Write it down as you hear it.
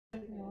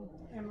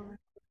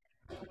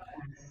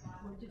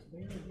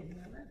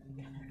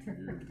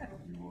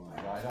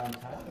Right on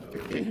time.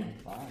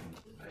 Fine.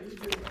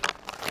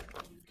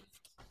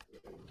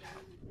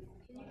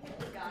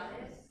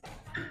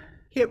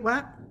 Hit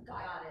what?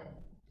 Got it.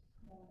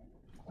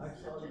 I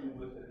saw you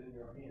with it in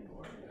your hand.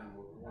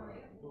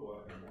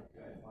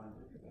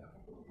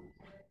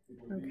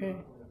 Okay.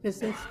 Is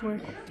this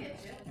where?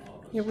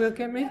 You will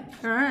get me?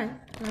 All right.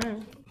 All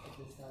right.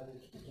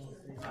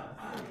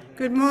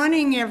 Good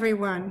morning,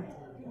 everyone.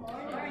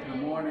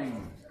 Good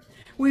morning.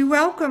 We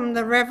welcome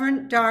the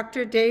Reverend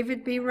Dr.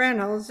 David B.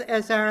 Reynolds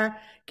as our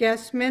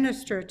guest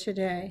minister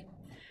today.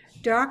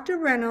 Dr.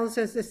 Reynolds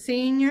is the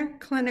senior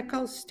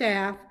clinical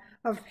staff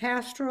of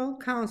Pastoral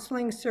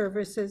Counseling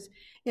Services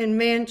in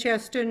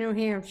Manchester, New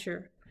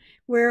Hampshire,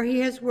 where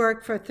he has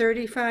worked for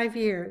 35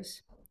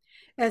 years.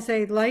 As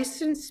a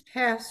licensed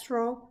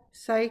pastoral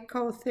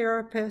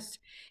psychotherapist,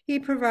 he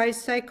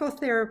provides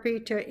psychotherapy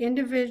to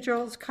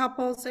individuals,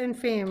 couples, and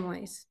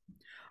families,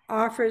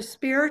 offers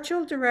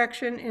spiritual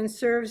direction, and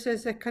serves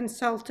as a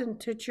consultant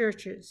to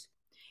churches.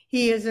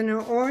 He is an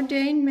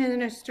ordained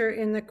minister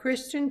in the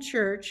Christian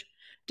Church,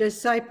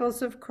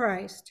 Disciples of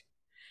Christ,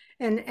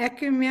 an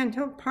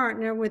ecumenical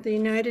partner with the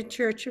United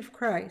Church of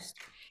Christ.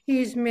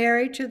 He is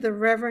married to the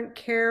Reverend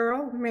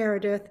Carol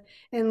Meredith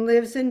and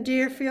lives in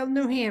Deerfield,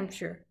 New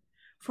Hampshire.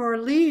 For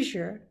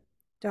leisure,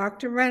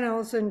 Dr.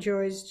 Reynolds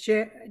enjoys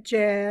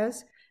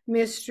jazz,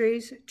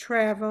 mysteries,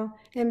 travel,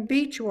 and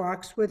beach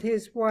walks with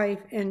his wife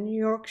and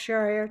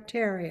Yorkshire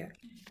Terrier.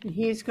 And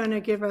he's going to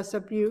give us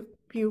a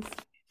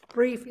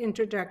brief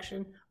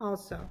introduction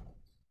also.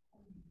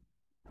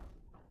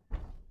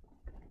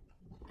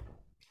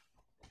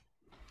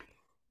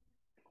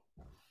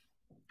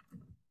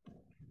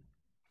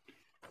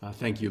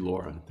 Thank you,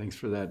 Laura. Thanks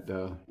for that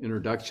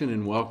introduction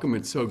and welcome.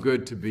 It's so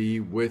good to be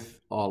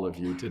with all of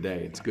you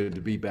today. It's good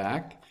to be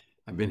back.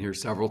 I've been here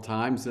several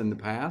times in the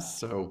past,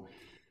 so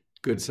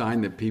good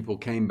sign that people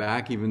came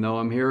back even though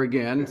I'm here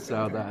again.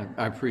 So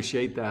I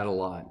appreciate that a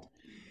lot.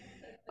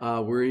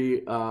 We're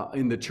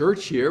in the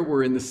church here,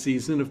 we're in the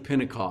season of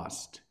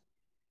Pentecost.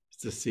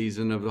 It's the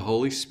season of the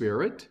Holy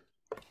Spirit.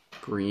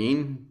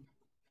 Green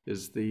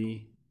is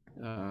the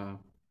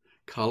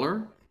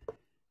color.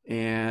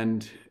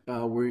 And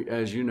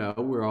as you know,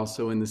 we're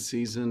also in the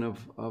season of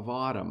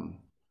autumn.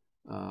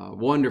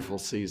 Wonderful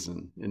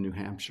season in New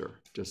Hampshire.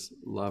 Just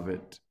love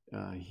it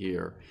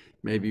here.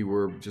 Maybe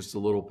we're just a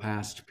little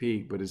past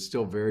peak, but it's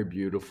still very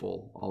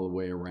beautiful all the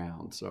way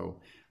around. So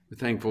we're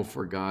thankful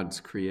for God's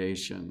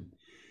creation.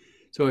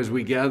 So as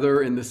we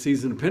gather in the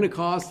season of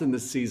Pentecost and the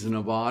season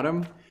of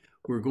autumn,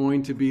 we're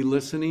going to be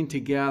listening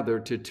together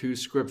to two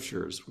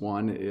scriptures.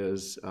 One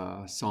is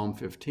Psalm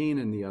 15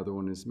 and the other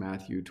one is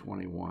Matthew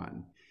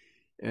 21.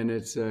 And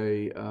it's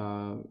a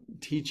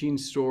teaching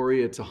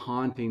story, it's a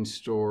haunting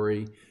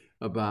story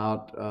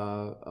about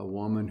a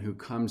woman who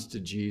comes to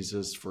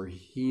Jesus for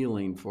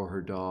healing for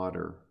her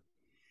daughter.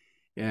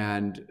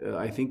 And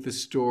I think the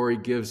story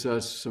gives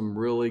us some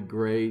really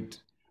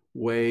great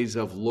ways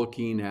of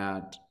looking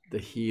at the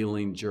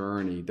healing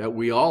journey that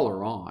we all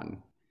are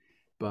on,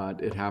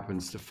 but it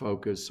happens to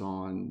focus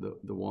on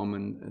the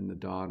woman and the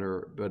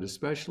daughter, but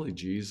especially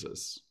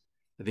Jesus.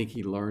 I think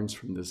he learns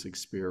from this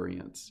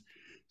experience.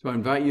 So I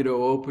invite you to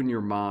open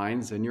your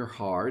minds and your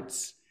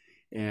hearts,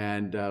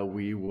 and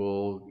we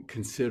will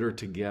consider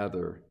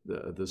together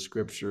the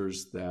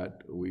scriptures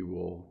that we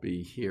will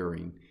be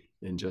hearing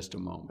in just a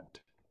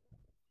moment.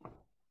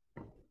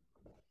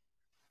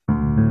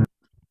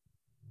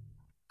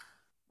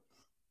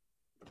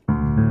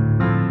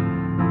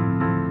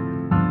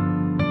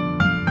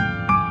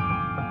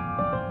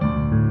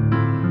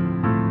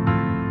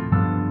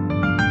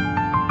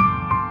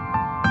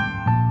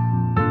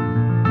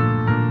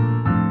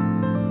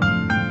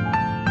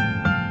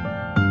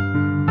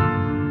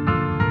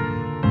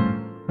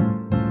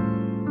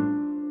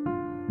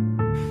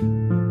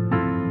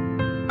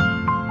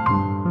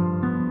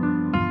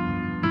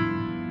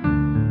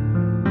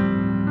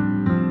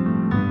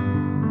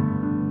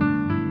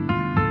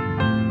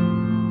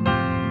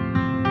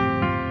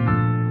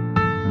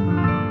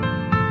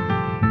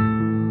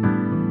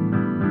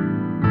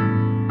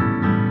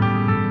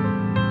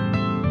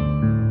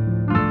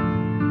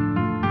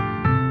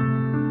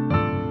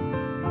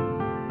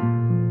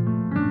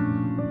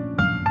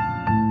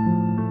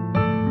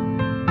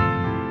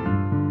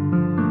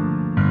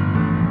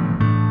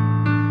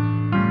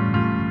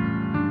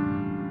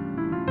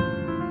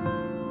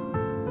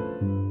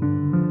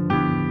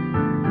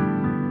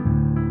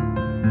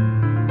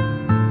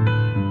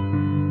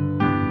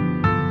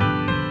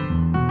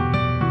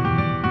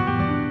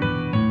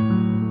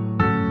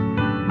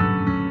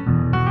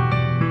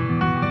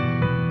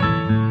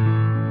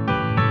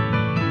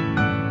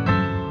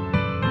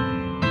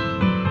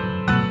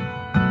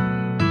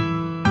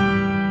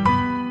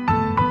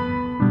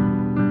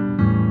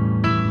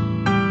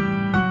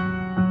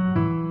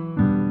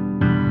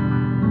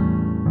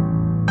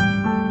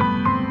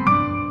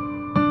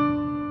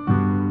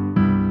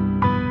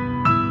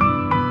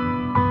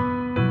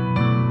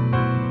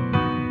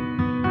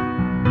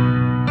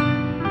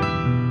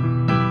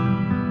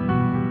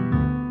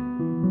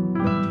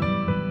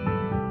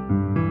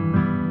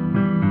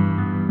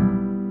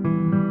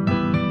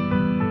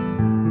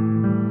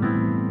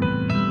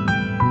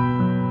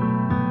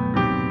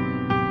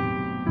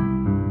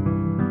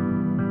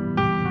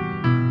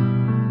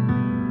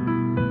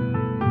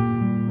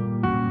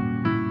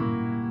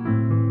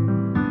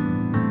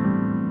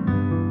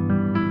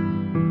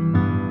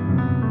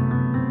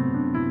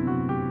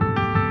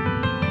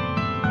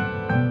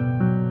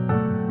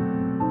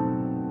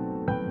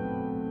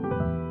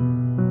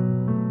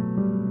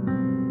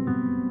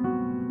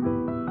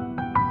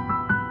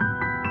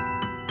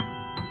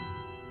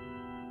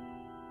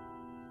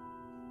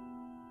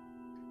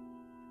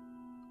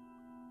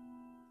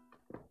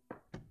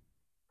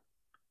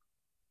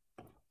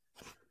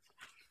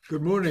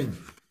 Good morning.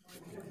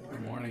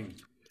 Good morning.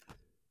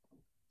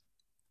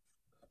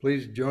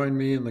 Please join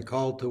me in the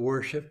call to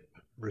worship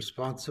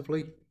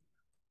responsively.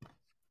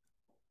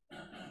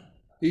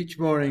 Each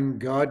morning,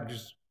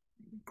 God's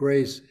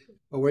grace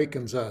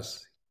awakens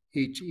us.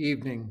 Each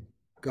evening,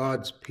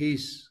 God's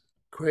peace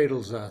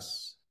cradles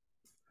us.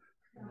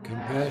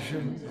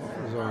 Compassion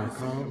is our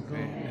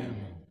companion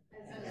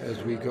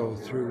as we go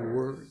through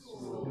work,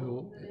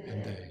 night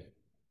and day.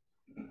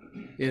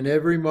 In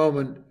every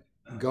moment,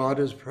 God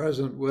is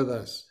present with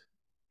us.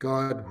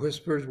 God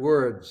whispers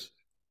words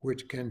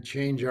which can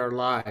change our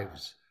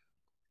lives.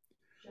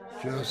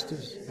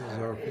 Justice is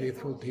our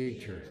faithful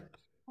teacher,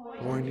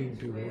 pointing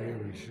to where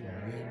we should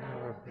make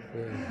our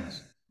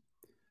preparedness.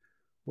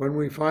 When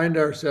we find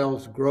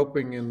ourselves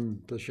groping in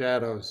the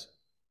shadows,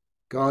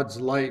 God's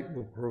light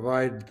will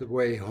provide the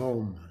way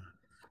home.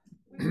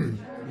 In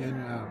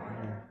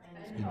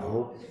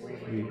hope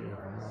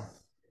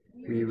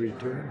we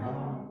return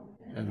home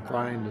and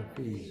find a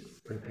peace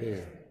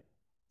prepared.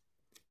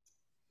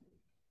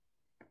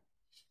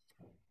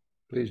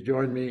 Please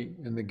join me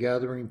in the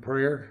gathering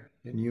prayer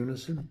in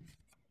unison.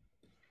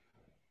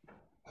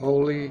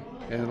 Holy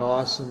and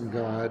awesome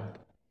God,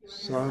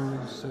 Son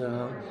is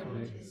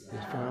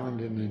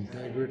found in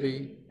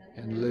integrity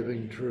and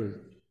living truth,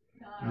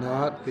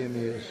 not in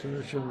the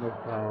assertion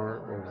of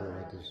power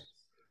over others.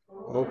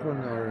 Open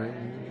our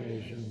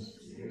imaginations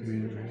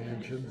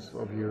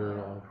of your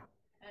love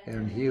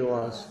and heal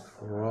us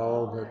for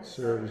all that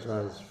serves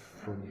us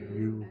from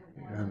you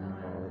and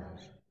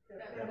others.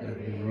 That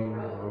we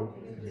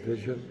hope and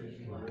vision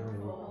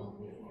and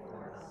hope.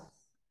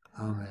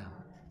 Amen.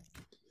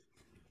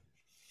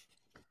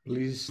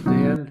 Please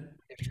stand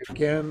if you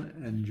can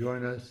and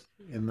join us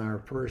in our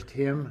first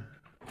hymn,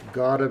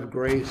 God of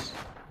Grace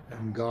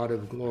and God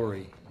of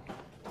Glory.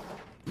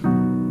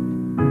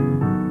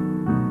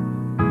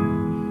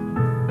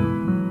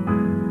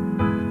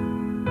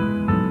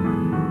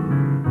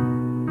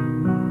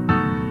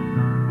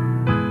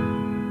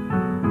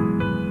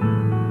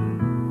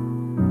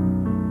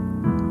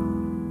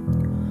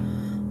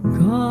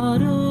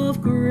 God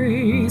of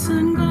grace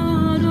and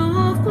God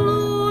of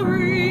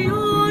glory,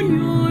 on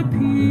your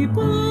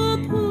people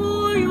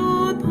pour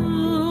your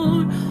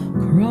power,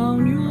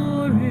 crown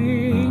your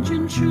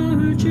ancient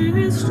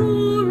church's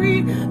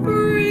story,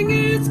 bring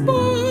its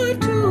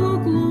bud to a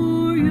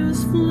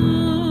glorious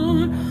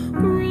flood.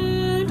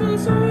 Grant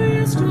us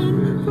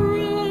wisdom,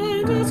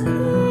 grant us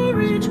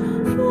courage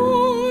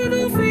for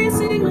the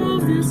facing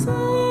of this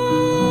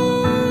hour,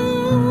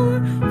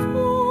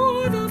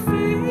 for the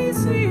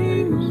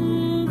facing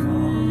of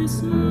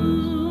this hour.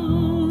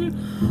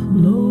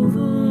 Lo,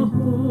 the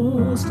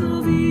host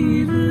of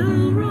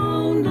evil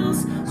round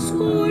us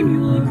scorn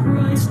your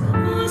Christ,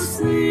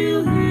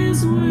 assail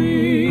his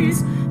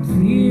ways.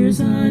 Fears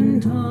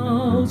and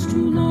doubts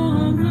too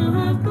long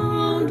have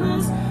bound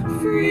us,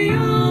 free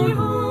our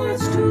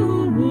hearts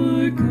to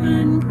work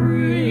and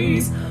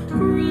praise.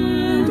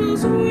 Grant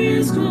us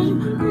wisdom,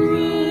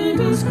 grant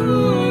us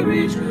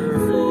courage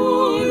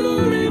for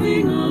the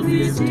living of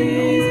these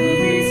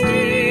days,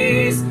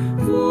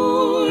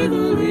 for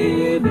the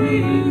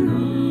living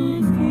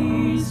of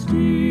these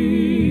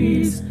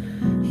days.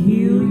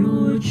 Heal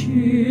your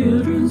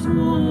children's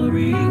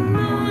warring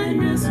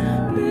madness,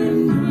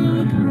 bend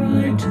the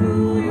pride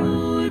to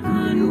your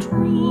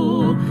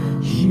control.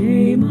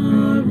 Shame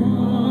our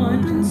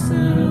want and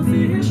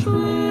selfish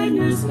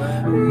gladness,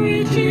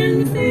 rich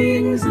in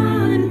things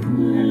and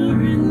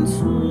poor in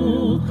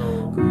soul.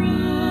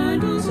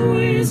 Grant us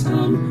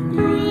wisdom,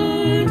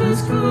 grant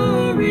us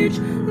courage,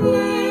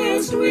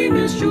 lest we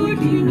miss your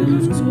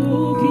kingdom's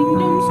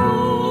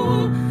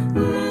goal,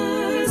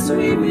 lest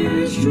we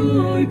miss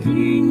your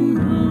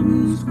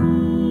kingdom's goal.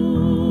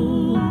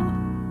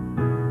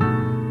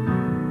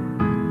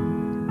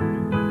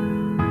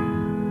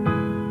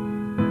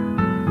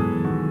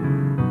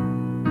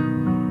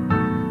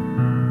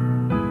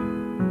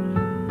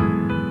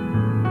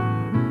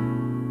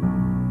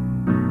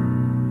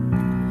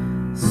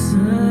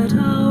 Set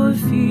our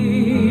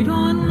feet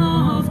on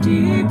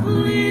lofty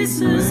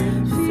places,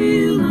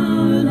 fill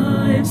our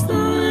lives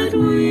that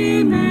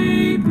we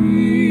may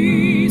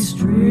be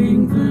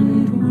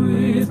strengthened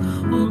with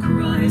all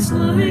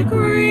Christ-like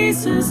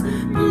graces,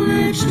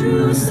 pledged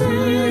to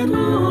set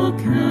all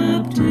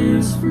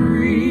captives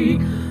free.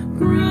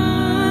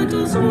 Grant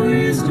us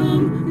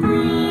wisdom,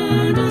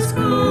 grant us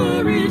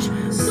courage,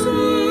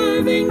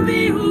 serving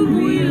thee whom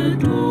we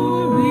adore,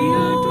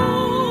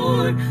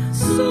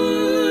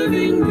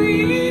 serving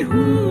thee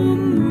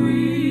whom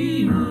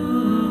we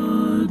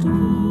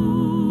adore.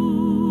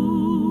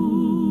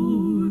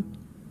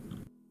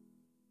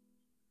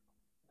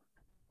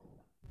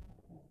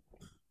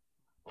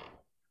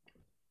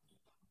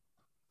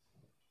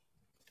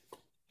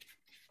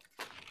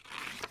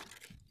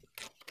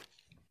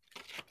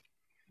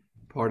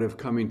 Part of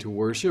coming to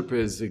worship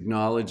is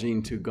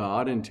acknowledging to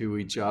God and to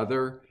each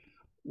other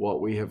what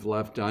we have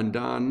left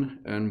undone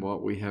and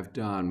what we have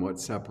done, what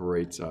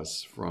separates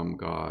us from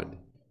God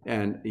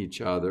and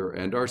each other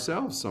and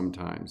ourselves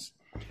sometimes.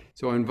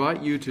 So I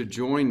invite you to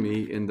join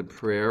me in the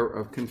prayer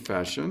of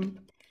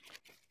confession.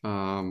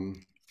 Right?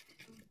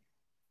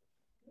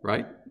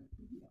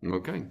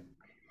 Okay.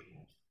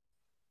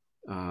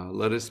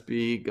 Let us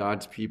be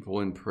God's people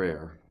in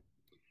prayer.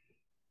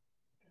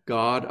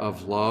 God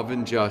of love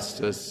and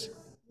justice,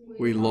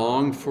 we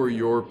long for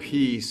your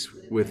peace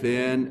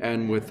within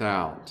and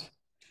without.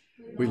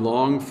 We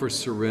long for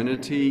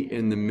serenity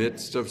in the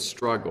midst of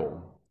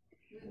struggle.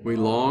 We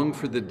long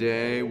for the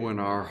day when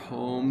our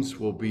homes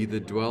will be the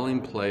dwelling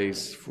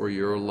place for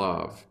your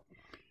love.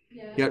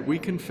 Yet we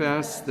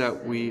confess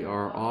that we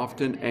are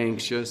often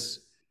anxious,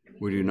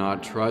 we do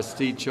not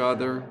trust each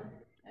other,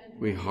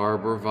 we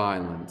harbor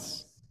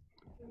violence.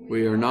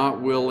 We are not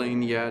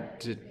willing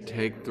yet to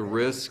take the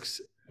risks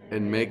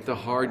and make the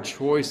hard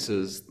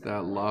choices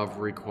that love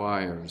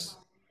requires.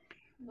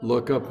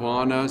 Look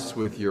upon us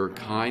with your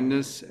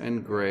kindness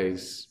and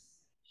grace.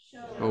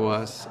 Show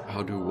us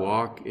how to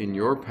walk in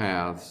your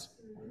paths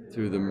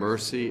through the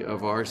mercy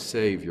of our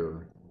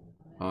Savior.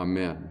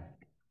 Amen.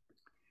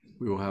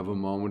 We will have a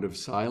moment of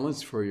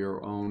silence for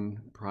your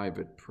own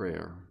private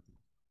prayer.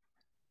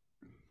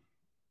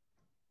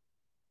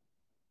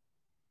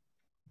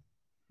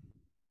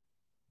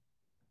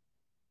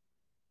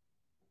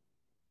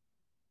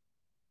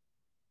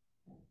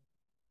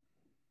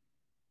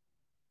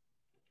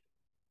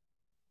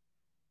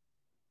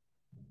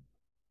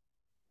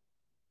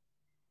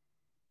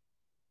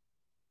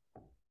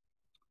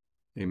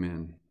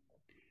 Amen.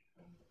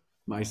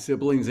 My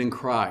siblings in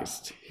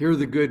Christ, hear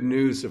the good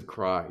news of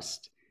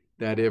Christ,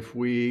 that if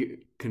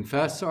we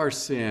confess our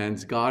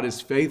sins, God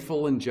is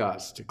faithful and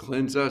just to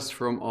cleanse us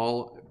from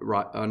all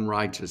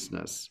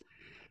unrighteousness.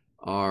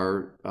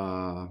 Our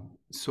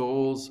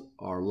souls,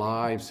 our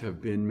lives have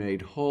been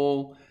made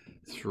whole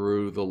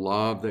through the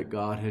love that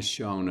God has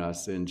shown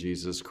us in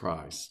Jesus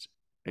Christ.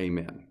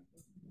 Amen.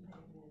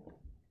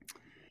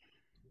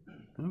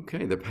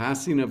 Okay, the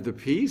passing of the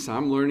peace.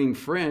 I'm learning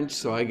French,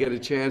 so I get a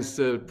chance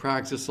to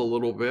practice a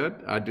little bit.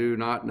 I do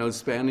not know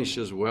Spanish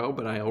as well,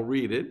 but I'll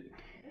read it,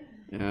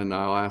 and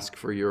I'll ask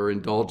for your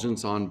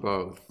indulgence on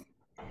both.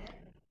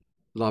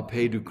 La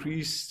paix du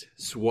Christ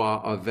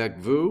soit avec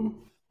vous.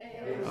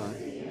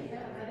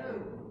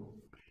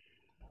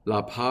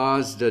 La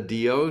paz de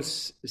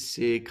Dios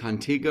sea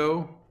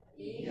contigo.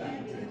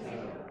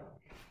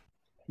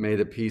 May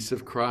the peace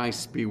of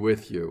Christ be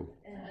with you.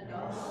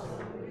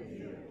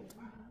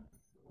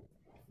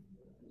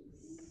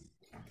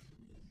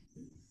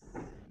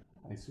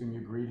 I assume you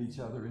greet each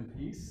other in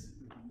peace.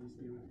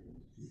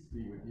 Peace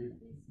be with you.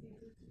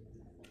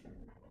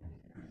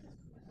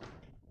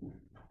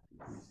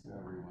 Peace to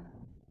everyone.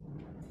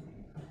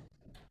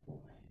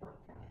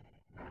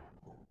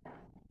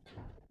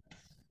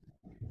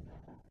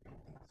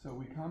 So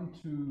we come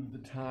to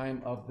the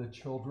time of the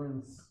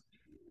children's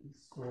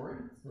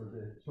story for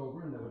the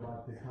children that would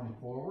like to come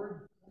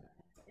forward.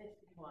 If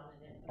you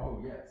wanted it.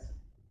 Oh, yes.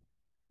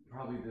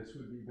 Probably this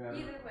would be better.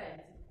 Either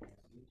way.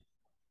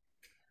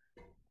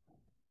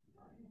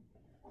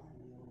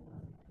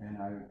 And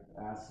I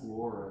asked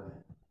Laura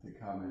to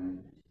come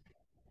and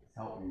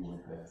help me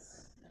with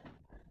this.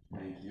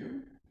 Thank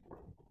you.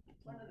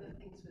 One of the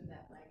things with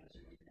that language.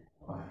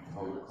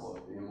 Close.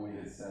 Emily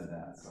had said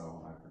that,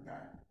 so I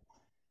forgot.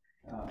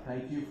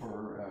 Thank you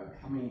for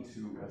coming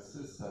to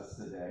assist us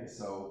today.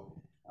 So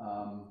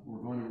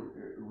we're going to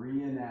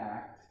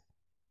reenact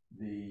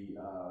the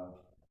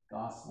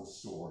gospel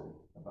story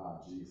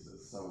about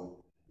Jesus.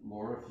 So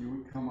Laura, if you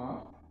would come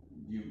up.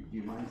 Do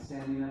you mind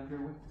standing up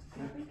here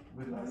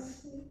with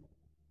us?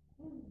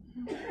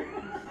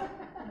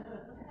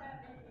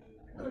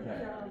 Okay.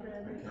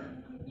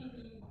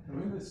 So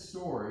in this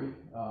story,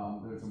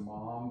 there's a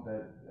mom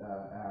that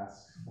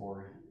asks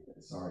for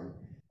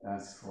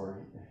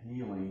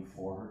healing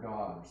for her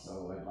daughter.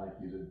 So I'd like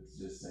you to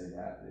just say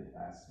that,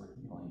 ask for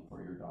healing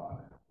for your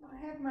daughter. I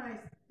have my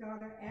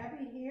daughter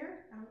Abby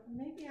here.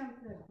 Maybe I'm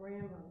the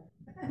grandmother.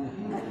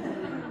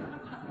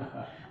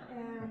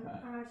 And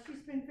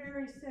she's been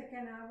very sick,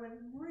 and I would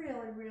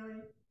really,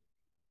 really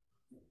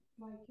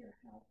like your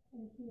help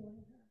in healing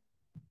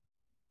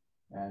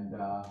her. And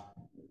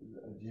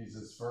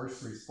Jesus'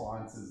 first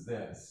response is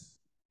this.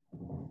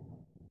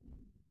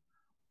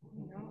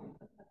 No.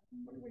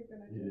 What are we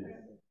going to do?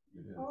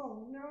 It is.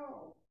 Oh,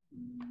 no.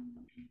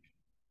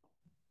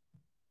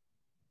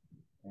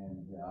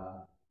 And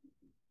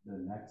the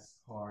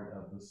next part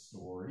of the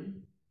story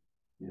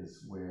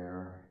is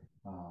where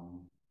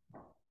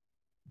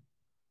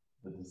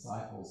the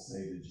disciples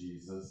say to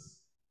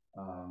Jesus,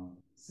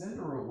 send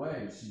her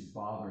away, she's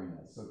bothering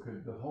us. So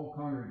could the whole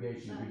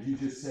congregation, could you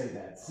just say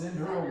that? Send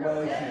her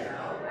away, she's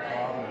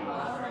bothering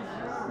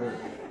us. Good.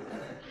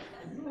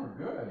 You are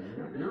good.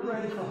 You're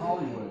ready for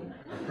Hollywood.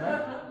 Okay?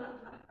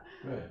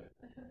 Good.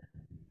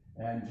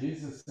 And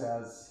Jesus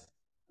says,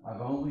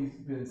 I've only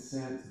been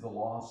sent to the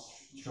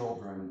lost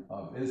children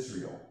of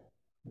Israel,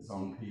 his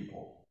own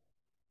people.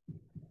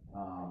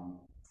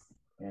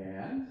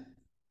 Then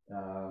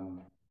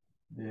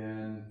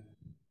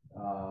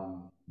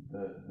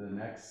the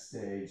next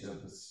stage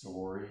of the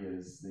story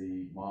is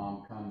the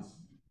mom comes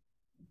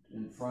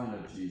in front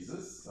of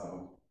Jesus.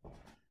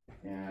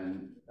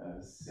 And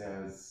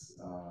says,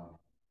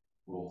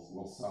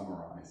 we'll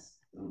summarize.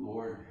 The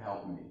Lord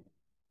help me.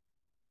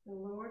 The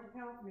Lord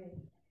help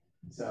me.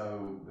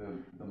 So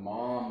the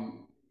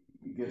mom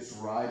gets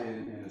right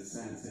in a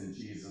sense in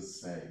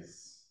Jesus'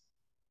 face.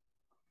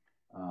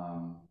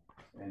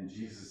 And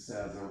Jesus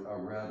says a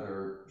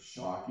rather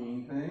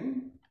shocking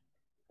thing.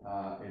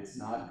 It's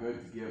not good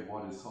to give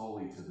what is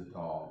holy to the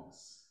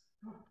dogs.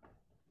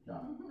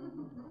 Yeah.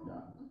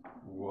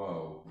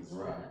 Whoa, that's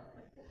right.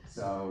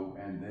 So,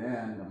 and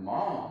then the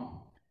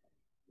mom,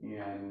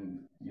 and,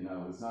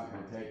 is not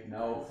going to take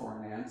no for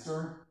an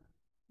answer.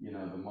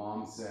 The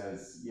mom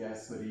says,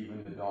 yes, but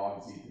even the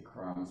dogs eat the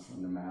crumbs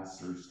from the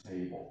master's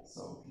table.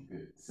 So if you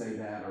could say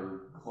that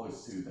or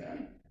close to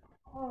that.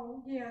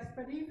 Oh, yes,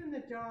 but even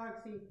the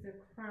dogs eat the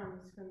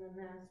crumbs from the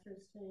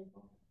master's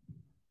table.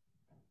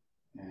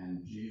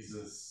 And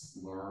Jesus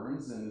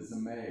learns and is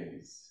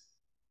amazed.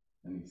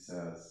 And he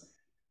says,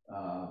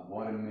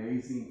 what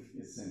amazing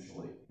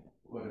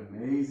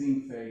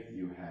faith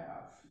you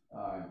have.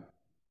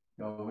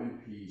 Go in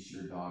peace,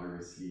 your daughter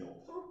is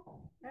healed.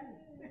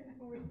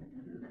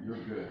 You're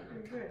good.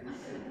 You're good.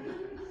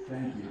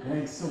 Thank you.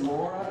 Thanks to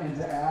Laura and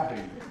to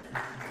Abby.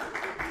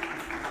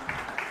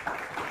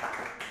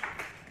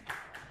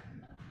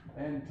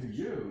 And to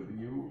you.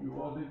 You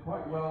all did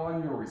quite well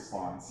on your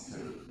response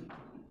too.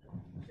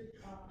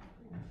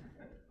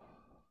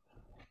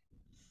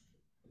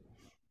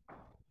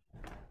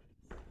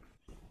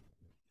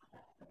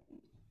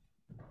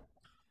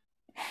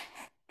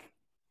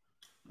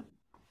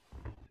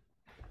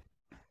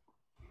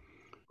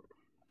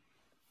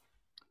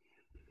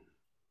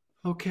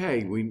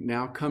 Okay, we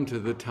now come to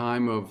the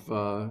time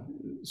of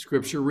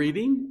scripture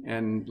reading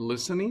and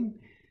listening,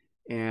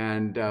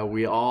 and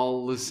we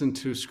all listen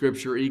to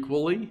scripture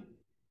equally.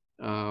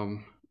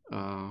 You,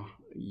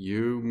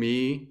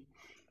 me,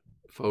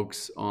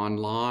 folks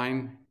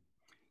online.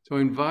 So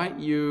I invite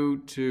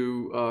you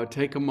to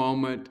take a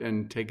moment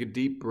and take a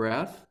deep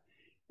breath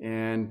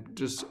and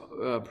just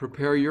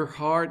prepare your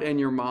heart and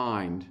your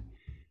mind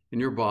and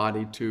your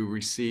body to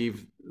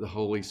receive the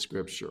Holy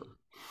Scripture.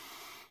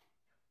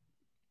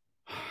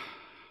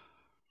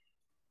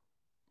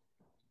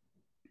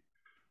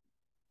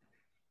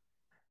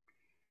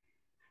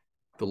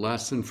 The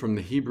lesson from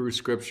the Hebrew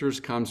Scriptures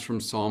comes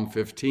from Psalm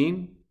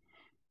 15.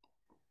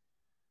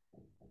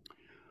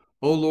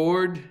 O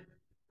Lord,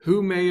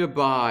 who may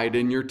abide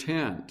in your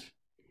tent?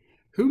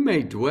 Who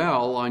may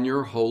dwell on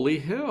your holy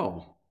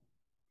hill?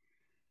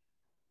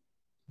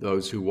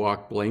 Those who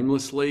walk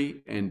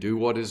blamelessly and do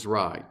what is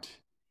right,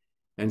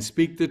 and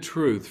speak the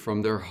truth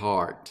from their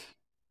heart,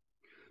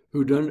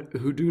 who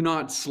do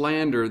not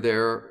slander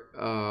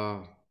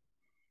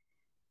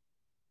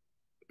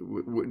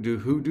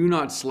who do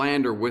not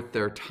slander with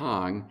their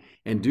tongue,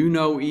 and do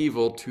no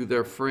evil to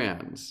their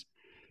friends,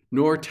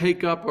 nor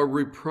take up a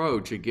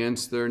reproach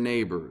against their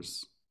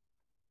neighbors,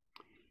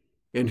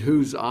 in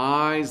whose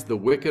eyes the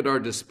wicked are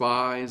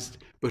despised,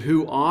 but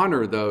who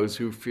honor those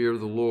who fear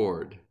the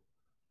Lord,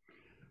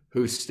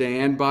 who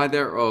stand by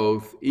their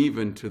oath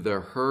even to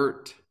their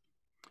hurt,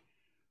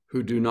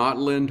 who do not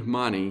lend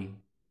money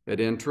at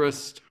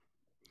interest,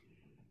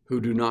 who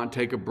do not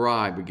take a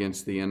bribe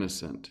against the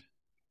innocent.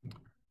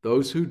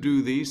 Those who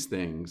do these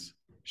things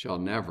shall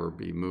never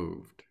be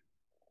moved.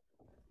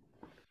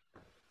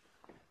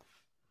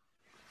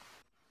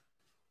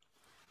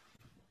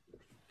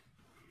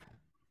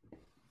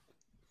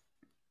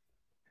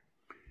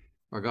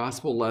 Our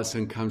gospel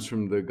lesson comes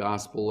from the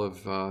Gospel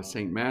of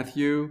St.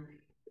 Matthew,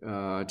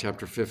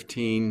 chapter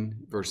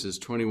 15, verses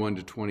 21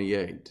 to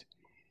 28.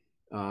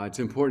 It's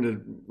important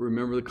to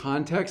remember the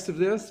context of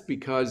this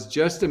because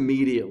just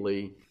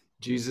immediately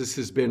Jesus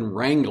has been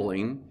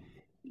wrangling.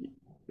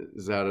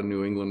 Is that a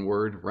New England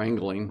word?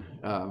 Wrangling,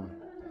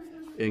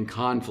 in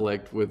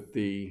conflict with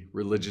the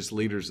religious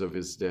leaders of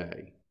his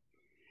day.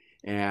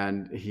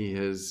 And he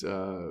has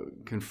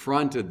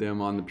confronted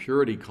them on the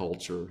purity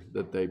culture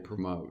that they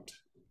promote.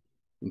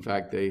 In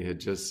fact, they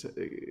had just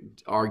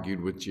argued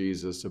with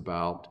Jesus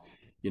about,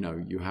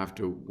 you have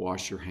to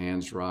wash your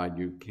hands right,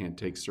 you can't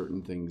take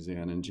certain things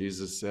in. And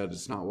Jesus said,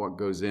 it's not what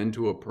goes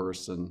into a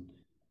person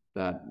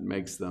that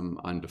makes them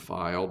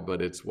undefiled,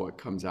 but it's what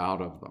comes out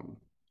of them.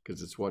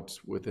 Because it's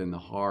what's within the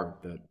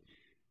heart that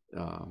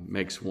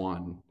makes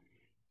one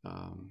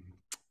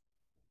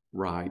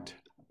right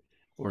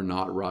or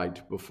not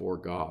right before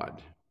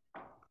God.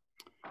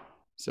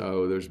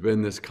 So there's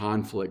been this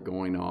conflict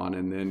going on,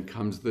 and then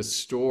comes the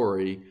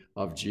story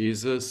of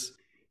Jesus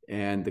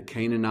and the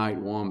Canaanite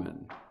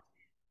woman.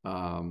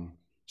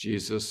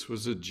 Jesus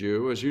was a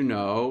Jew, as you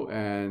know,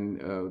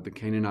 and the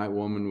Canaanite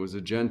woman was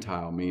a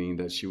Gentile, meaning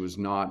that she was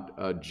not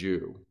a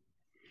Jew.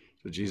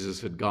 So Jesus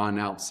had gone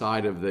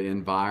outside of the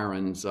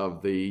environs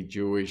of the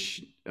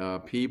Jewish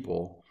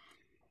people,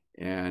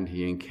 and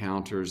he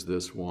encounters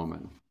this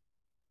woman.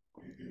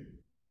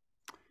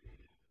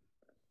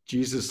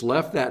 Jesus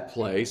left that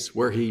place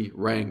where he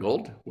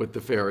wrangled with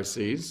the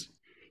Pharisees.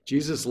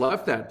 Jesus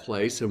left that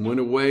place and went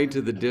away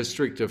to the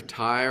district of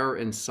Tyre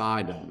and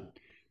Sidon,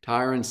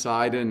 Tyre and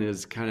Sidon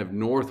is kind of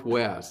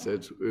northwest.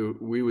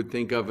 We would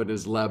think of it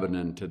as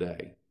Lebanon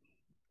today.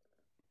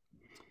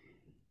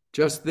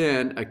 Just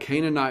then, a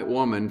Canaanite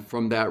woman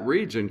from that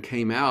region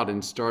came out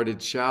and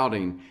started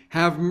shouting,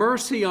 "Have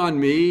mercy on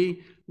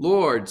me,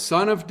 Lord,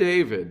 Son of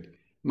David.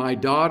 My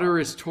daughter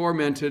is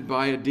tormented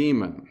by a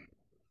demon."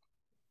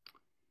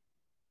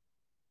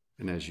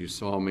 And as you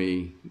saw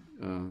me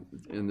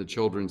in the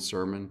children's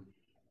sermon,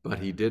 but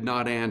he did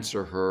not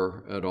answer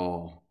her at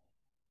all.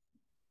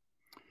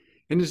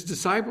 And his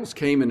disciples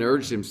came and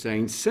urged him,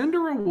 saying, send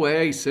her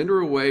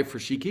away, for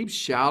she keeps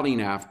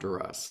shouting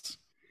after us."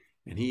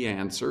 And he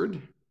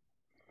answered,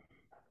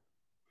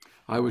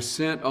 "I was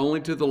sent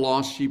only to the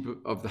lost sheep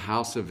of the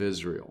house of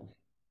Israel."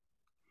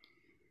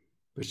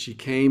 But she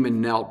came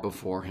and knelt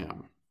before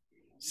him,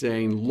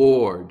 saying,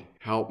 "Lord,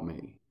 help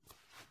me."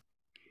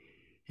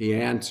 He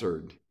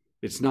answered,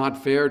 "It's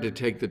not fair to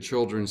take the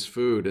children's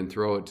food and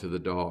throw it to the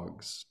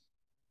dogs."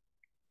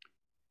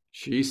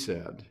 She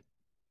said,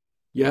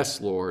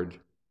 "Yes, Lord,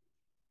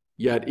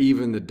 yet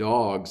even the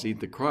dogs eat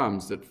the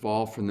crumbs that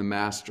fall from the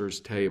master's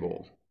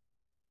table."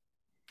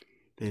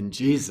 Then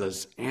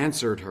Jesus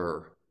answered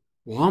her,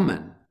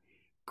 "Woman,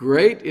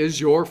 great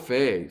is your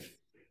faith.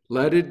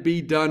 Let it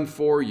be done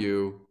for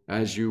you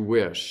as you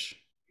wish."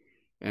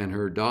 And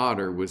her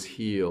daughter was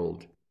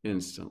healed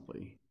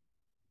instantly.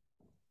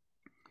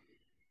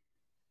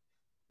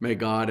 May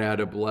God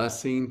add a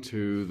blessing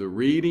to the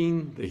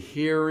reading, the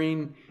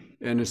hearing,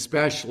 and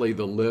especially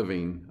the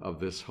living of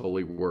this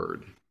holy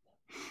word.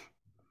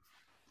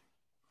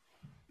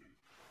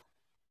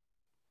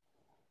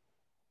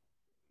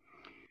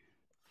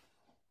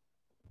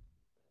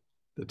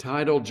 The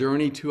title,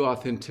 Journey to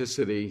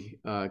Authenticity,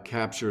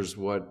 captures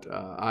what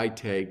I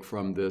take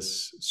from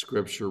this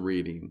scripture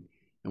reading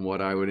and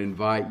what I would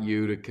invite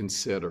you to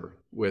consider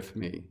with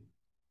me.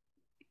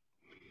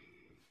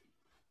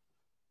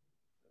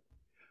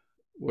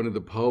 One of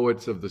the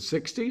poets of the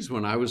 60s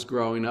when I was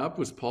growing up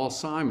was Paul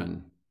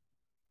Simon.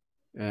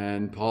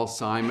 And Paul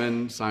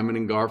Simon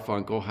and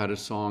Garfunkel had a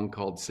song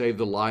called "Save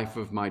the Life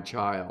of My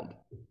Child."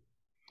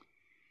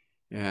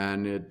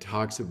 And it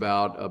talks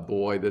about a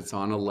boy that's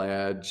on a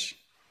ledge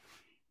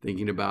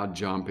thinking about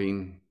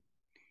jumping.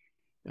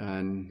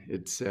 And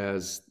it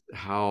says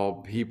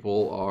how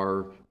people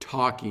are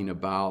talking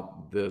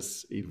about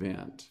this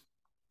event.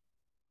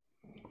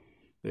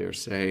 They're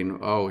saying,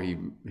 "Oh, he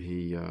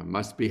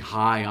must be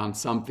high on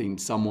something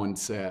someone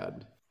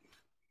said."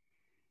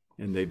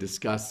 And they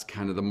discussed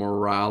kind of the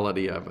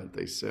morality of it.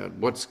 They said,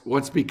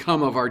 what's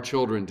become of our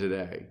children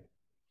today?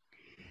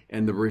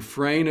 And the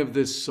refrain of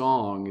this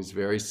song is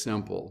very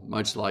simple,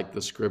 much like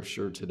the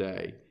scripture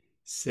today.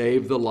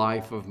 Save the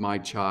life of my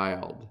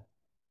child.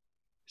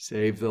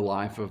 Save the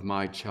life of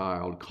my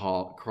child,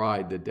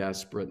 cried the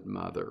desperate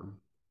mother.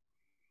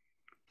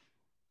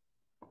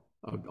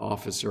 An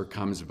officer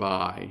comes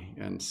by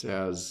and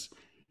says,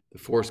 the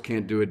force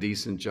can't do a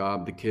decent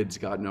job. The kid's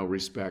got no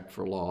respect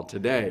for law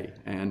today,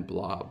 and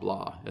blah,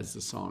 blah, as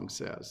the song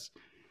says.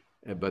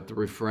 But the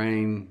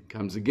refrain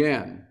comes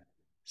again.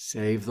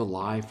 Save the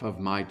life of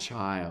my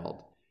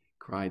child,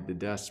 cried the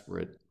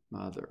desperate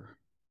mother.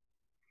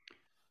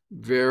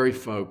 Very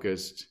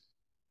focused.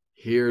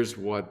 Here's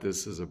what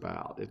this is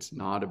about. It's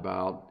not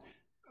about,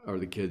 are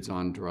the kids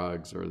on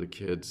drugs, or the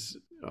kids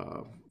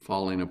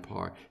falling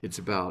apart. It's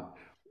about,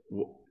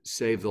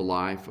 save the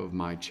life of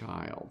my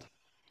child.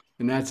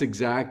 And that's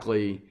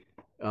exactly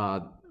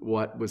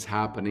what was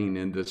happening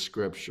in this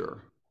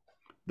scripture.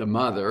 The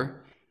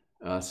mother,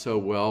 so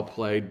well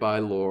played by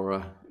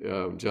Laura,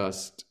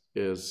 just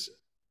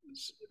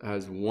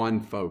has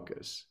one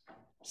focus.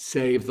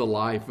 Save the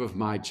life of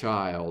my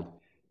child,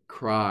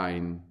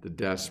 crying the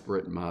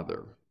desperate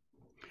mother.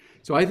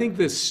 So I think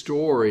this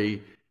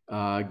story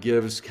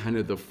gives kind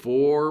of the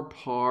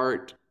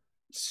 4-part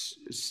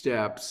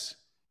steps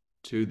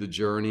to the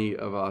journey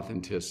of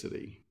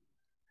authenticity.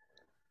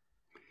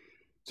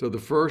 So the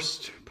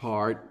first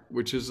part,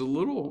 which is a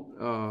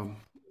little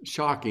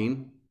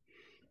shocking,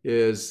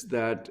 is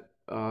that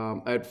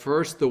at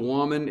first the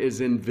woman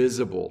is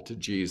invisible to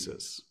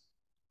Jesus.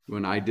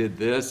 When I did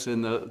this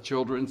in the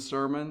children's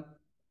sermon,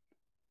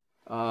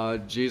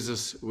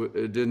 Jesus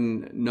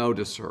didn't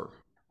notice her.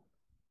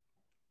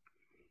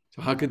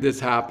 So how could this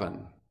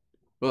happen?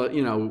 Well,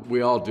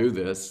 we all do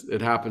this.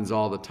 It happens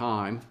all the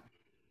time.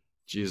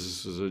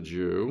 Jesus is a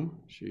Jew.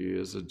 She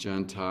is a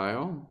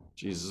Gentile.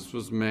 Jesus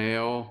was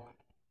male.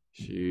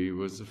 She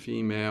was a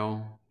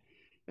female.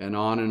 And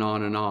on and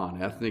on and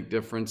on. Ethnic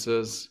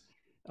differences.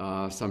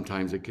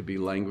 Sometimes it could be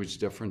language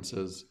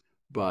differences.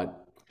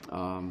 But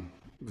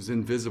it was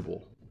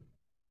invisible.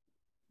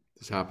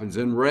 This happens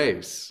in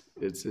race.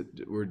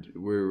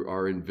 We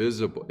are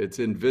invisible. It's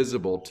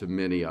invisible to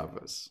many of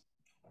us.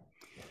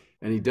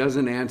 And he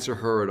doesn't answer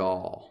her at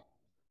all.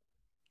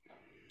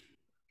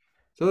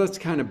 So that's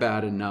kind of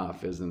bad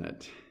enough, isn't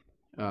it?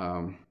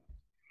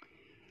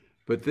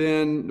 But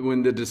then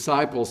when the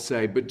disciples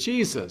say, but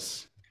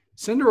Jesus,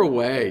 send her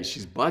away.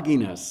 She's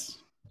bugging us.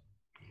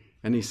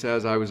 And he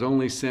says, I was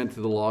only sent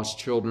to the lost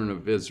children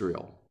of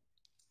Israel.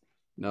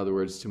 In other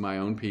words, to my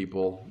own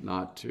people,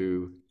 not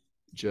to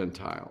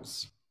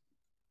Gentiles.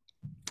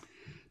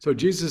 So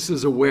Jesus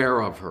is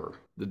aware of her.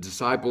 The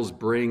disciples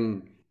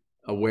bring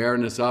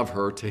awareness of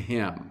her to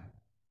him.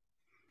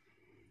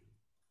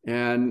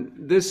 And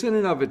this in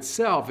and of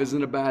itself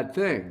isn't a bad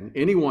thing.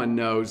 Anyone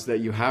knows that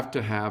you have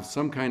to have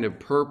some kind of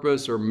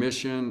purpose or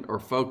mission or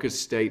focus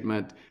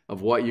statement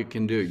of what you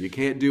can do. You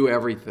can't do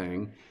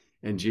everything.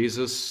 And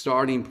Jesus'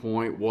 starting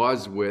point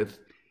was with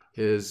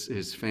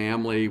his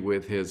family,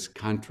 with his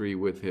country,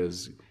 with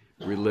his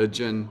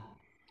religion.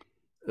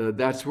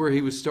 That's where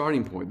he was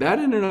starting point. That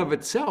in and of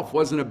itself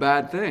wasn't a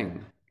bad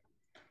thing.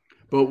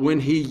 But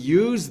when he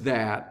used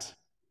that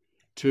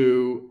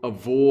to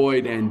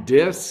avoid and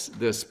diss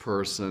this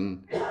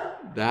person,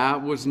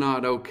 that was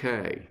not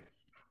okay.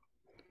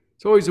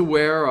 So he's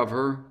aware of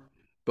her,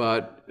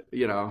 but,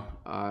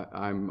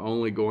 I'm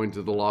only going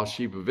to the lost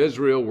sheep of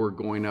Israel. We're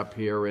going up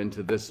here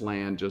into this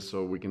land just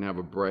so we can have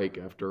a break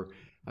after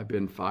I've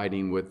been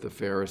fighting with the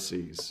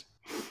Pharisees.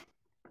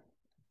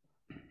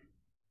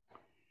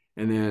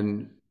 And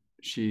then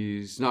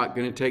she's not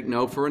going to take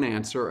no for an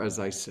answer, as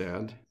I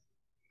said.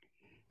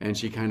 And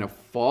she kind of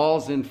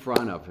falls in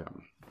front of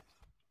him.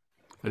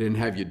 I didn't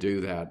have you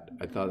do that.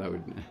 I thought I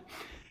would.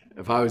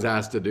 If I was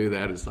asked to do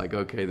that, it's like,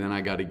 okay, then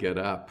I got to get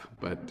up.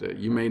 But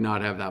you may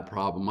not have that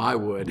problem. I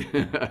would.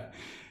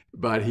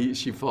 But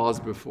she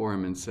falls before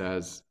him and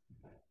says,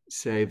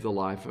 "Save the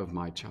life of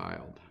my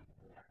child."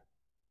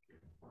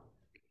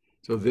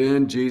 So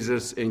then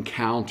Jesus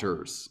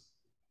encounters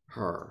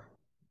her.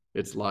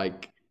 It's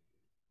like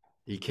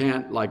he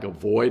can't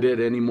avoid it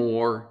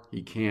anymore.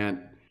 He can't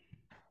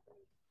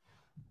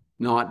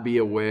not be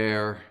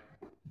aware.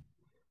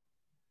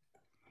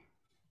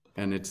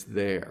 And it's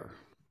there.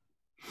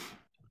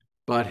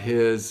 But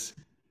his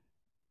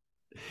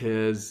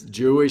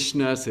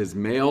Jewishness, his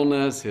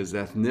maleness, his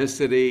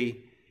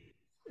ethnicity,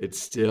 it's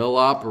still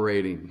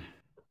operating.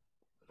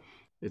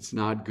 It's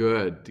not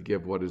good to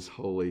give what is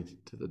holy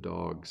to the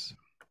dogs.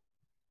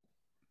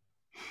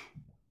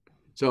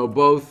 So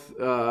both,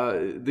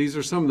 these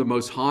are some of the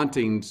most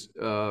haunting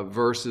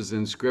verses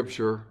in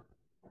Scripture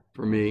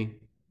for me.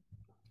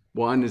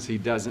 One is he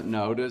doesn't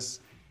notice,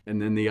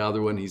 and then the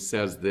other one he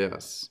says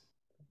this.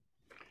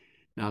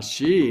 Now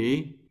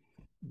she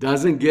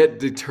doesn't get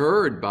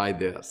deterred by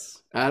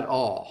this at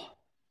all.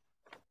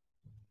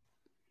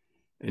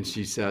 And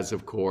she says,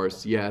 of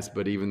course, yes,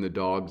 but even the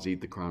dogs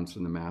eat the crumbs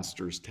from the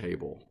master's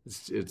table.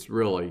 It's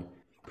really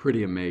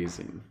pretty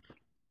amazing.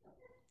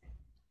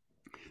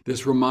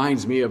 This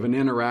reminds me of an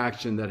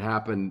interaction that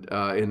happened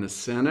in the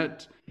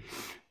Senate.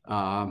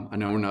 I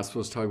know we're not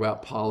supposed to talk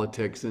about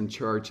politics in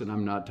church, and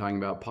I'm not talking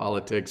about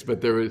politics,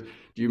 but do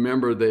you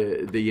remember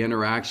the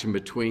interaction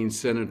between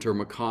Senator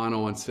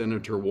McConnell and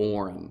Senator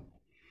Warren?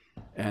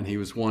 And he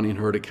was wanting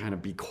her to kind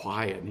of be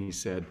quiet, and he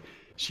said,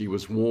 she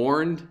was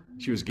warned,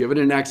 she was given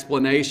an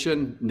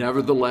explanation,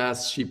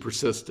 nevertheless, she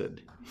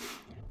persisted.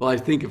 Well, I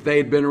think if they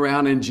had been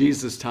around in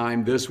Jesus'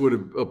 time, this would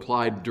have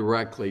applied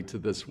directly to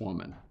this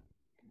woman.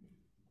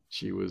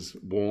 She was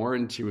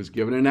warned, she was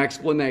given an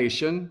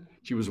explanation,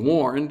 she was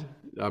warned,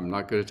 I'm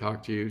not going to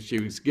talk to you, she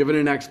was given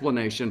an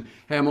explanation,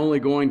 hey, I'm only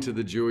going to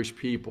the Jewish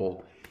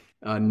people.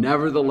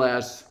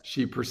 Nevertheless,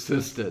 she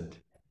persisted.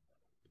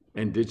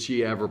 And did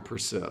she ever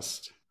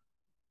persist?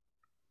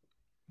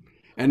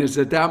 And it's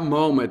at that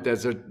moment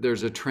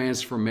there's a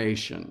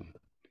transformation.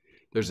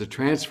 There's a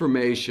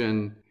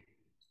transformation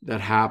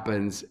that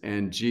happens,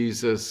 and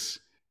Jesus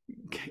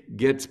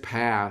gets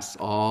past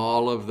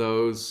all of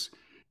those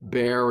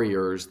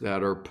barriers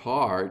that are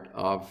part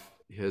of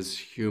his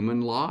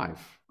human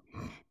life.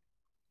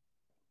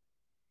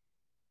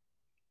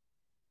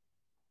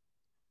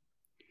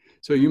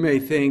 So you may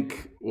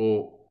think,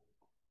 well,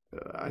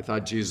 I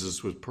thought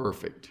Jesus was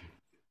perfect.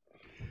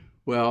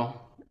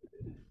 Well,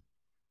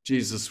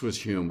 Jesus was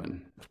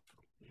human.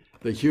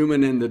 The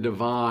human and the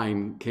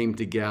divine came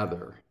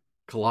together.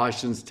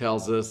 Colossians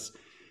tells us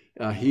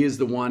he is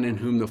the one in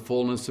whom the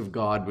fullness of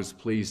God was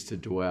pleased to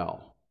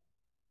dwell.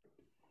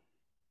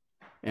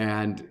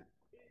 And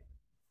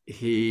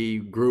he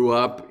grew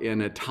up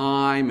in a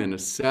time, in a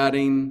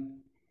setting,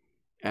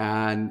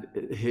 and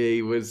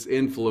he was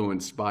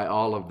influenced by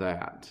all of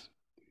that.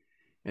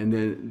 And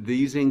then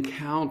these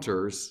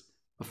encounters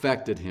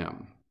affected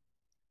him,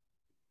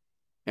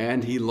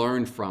 and he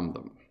learned from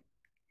them.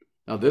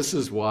 Now, this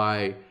is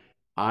why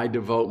I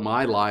devote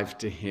my life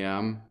to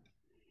him,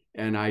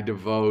 and I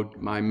devote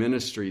my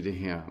ministry to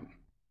him,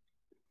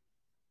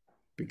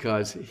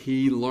 because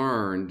he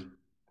learned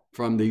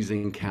from these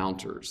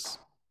encounters.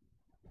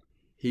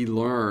 He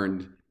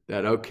learned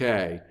that,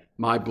 okay,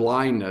 my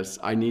blindness,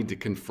 I need to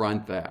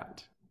confront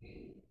that.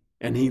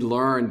 And he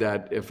learned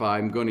that if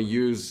I'm going to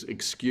use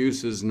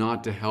excuses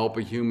not to help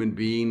a human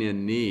being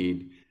in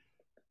need,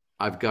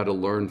 I've got to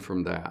learn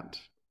from that.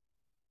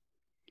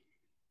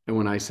 And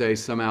when I say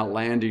some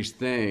outlandish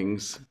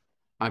things,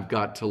 I've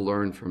got to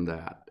learn from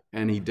that.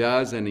 And he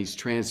does, and he's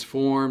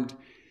transformed.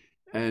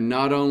 And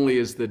not only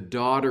is the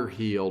daughter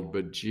healed,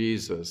 but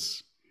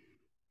Jesus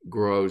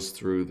grows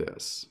through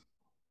this.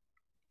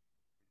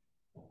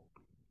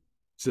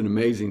 It's an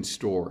amazing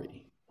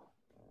story.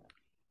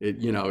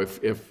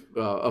 If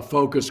a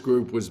focus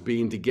group was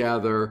being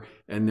together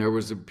and there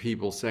was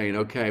people saying,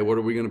 okay, what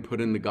are we going to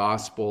put in the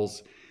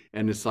Gospels?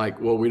 And it's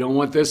like, well, we don't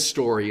want this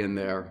story in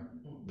there.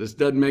 This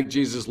doesn't make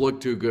Jesus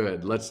look too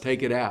good. Let's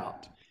take it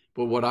out.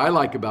 But what I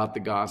like about the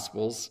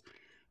Gospels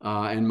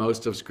and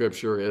most of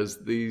Scripture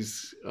is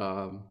these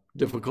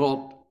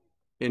difficult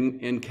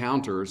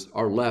encounters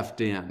are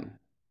left in.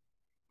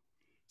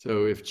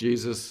 So if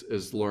Jesus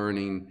is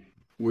learning,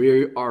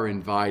 we are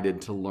invited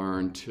to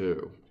learn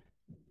too.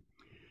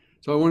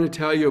 So I want to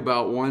tell you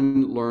about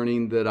one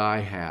learning that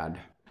I had.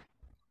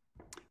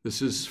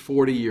 This is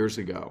 40 years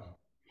ago.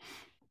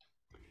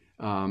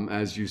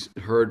 As you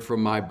heard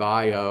from my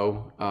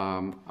bio,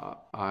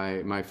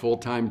 my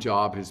full-time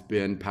job has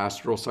been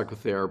pastoral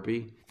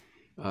psychotherapy,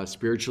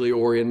 spiritually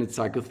oriented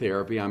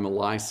psychotherapy. I'm a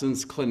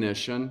licensed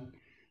clinician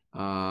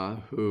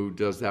who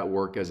does that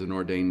work as an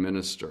ordained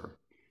minister.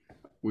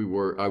 We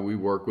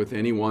work with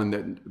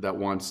anyone that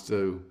wants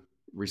to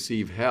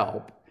receive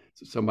help.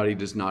 So somebody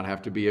does not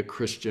have to be a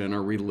Christian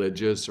or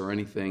religious or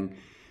anything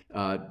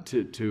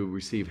to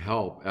receive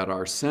help at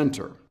our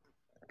center.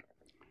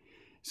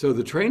 So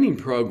the training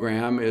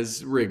program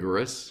is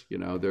rigorous.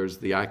 There's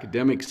the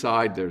academic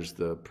side, there's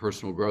the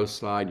personal growth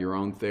side, your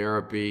own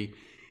therapy,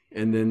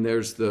 and then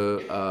there's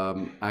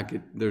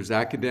there's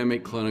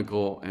academic,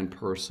 clinical, and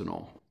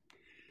personal.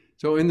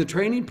 So in the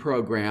training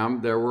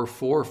program, there were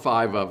 4 or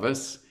 5 of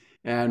us,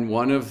 and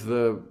one of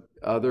the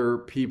other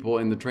people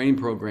in the training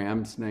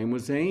program's name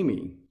was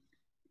Amy.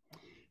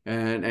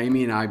 And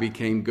Amy and I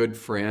became good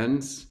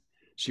friends.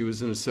 She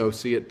was an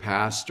associate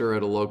pastor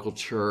at a local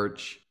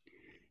church.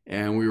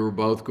 And we were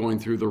both going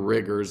through the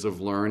rigors of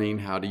learning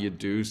how do you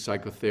do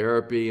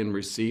psychotherapy and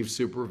receive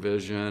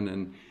supervision.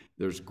 And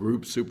there's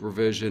group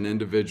supervision,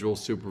 individual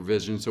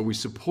supervision. So we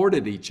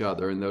supported each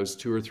other in those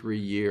 2 or 3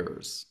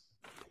 years.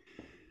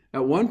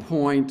 At one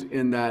point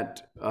in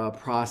that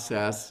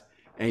process,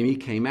 Amy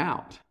came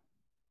out.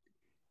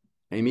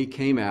 Amy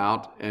came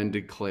out and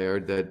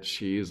declared that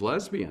she is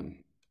lesbian.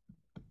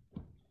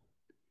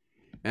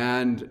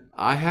 And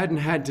I hadn't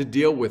had to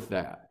deal with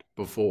that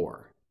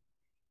before.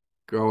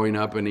 Growing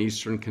up in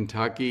Eastern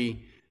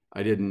Kentucky,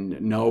 I didn't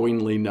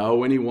knowingly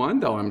know anyone,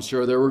 though I'm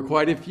sure there were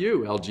quite a few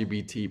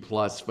LGBT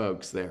plus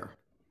folks there.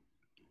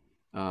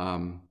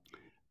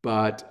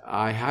 But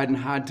I hadn't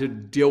had to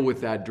deal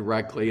with that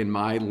directly in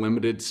my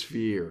limited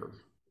sphere.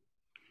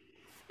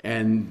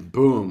 And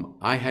boom,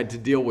 I had to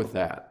deal with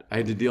that. I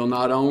had to deal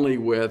not only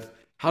with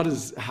how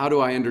do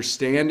I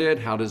understand it?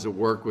 How does it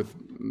work with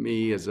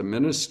me as a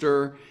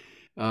minister?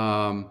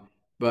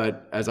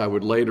 But as I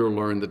would later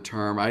learn the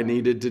term, I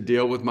needed to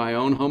deal with my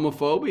own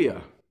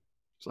homophobia.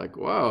 It's like,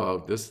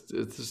 whoa, this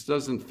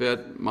doesn't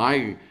fit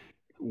my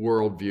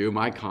worldview,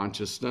 my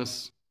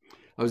consciousness.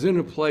 I was in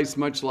a place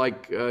much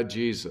like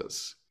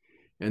Jesus.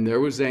 And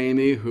there was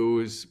Amy, who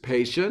was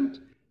patient,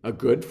 a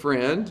good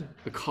friend,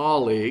 a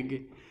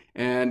colleague,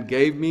 and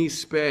gave me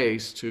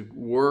space to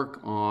work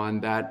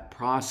on that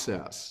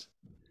process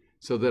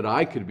so that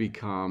I could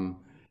become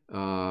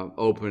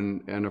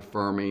open and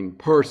affirming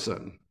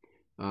person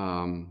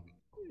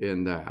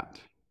in that.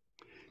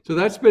 So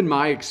that's been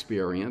my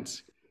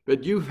experience,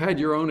 but you've had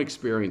your own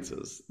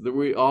experiences. That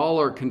we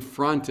all are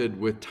confronted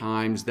with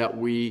times that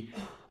we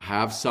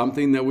have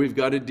something that we've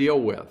got to deal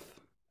with.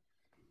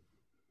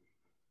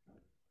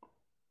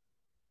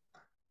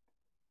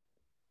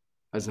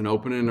 As an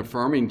open and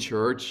affirming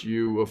church,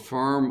 you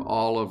affirm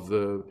all of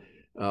the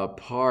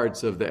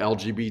parts of the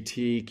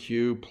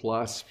LGBTQ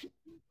plus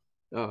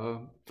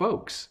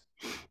folks.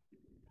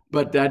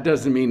 But that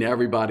doesn't mean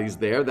everybody's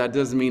there. That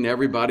doesn't mean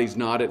everybody's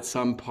not at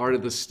some part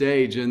of the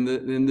stage in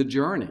the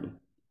journey.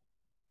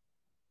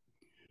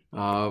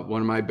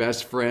 One of my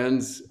best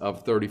friends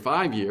of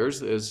 35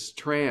 years is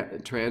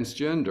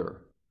transgender.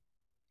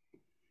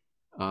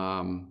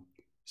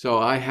 So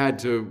I had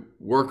to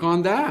work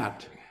on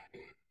that.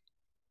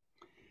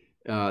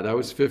 That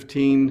was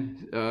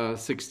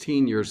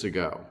 16 years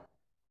ago.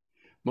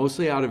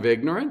 Mostly out of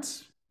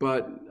ignorance,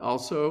 but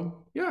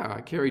also, yeah,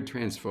 I carried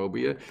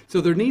transphobia. So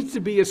there needs to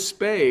be a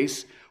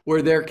space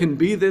where there can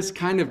be this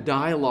kind of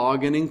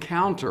dialogue and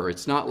encounter.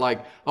 It's not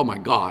like, oh my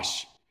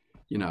gosh,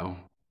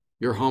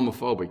 you're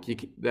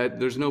homophobic.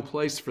 There's no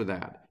place for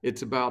that.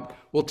 It's about,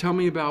 well, tell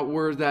me about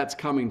where that's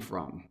coming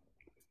from.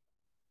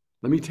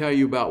 Let me tell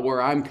you about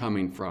where I'm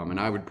coming from. And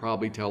I would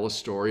probably tell a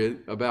story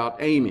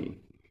about Amy.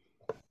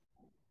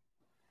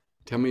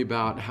 Tell me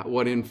about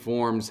what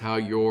informs how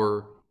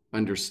you're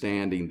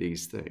understanding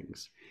these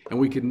things. And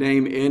we could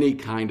name any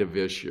kind of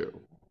issue.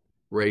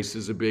 Race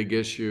is a big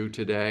issue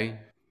today.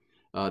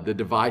 The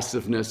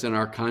divisiveness in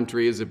our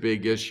country is a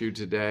big issue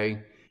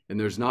today. And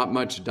there's not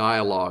much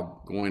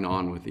dialogue going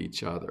on with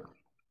each other.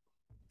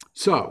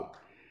 So,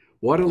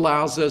 what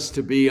allows us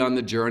to be on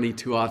the journey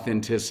to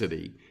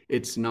authenticity?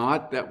 It's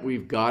not that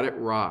we've got it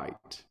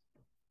right.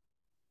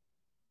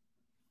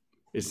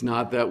 It's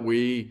not that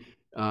we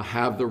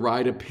have the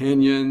right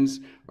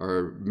opinions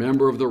or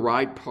member of the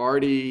right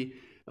party.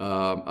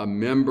 a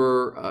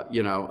member,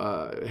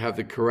 have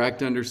the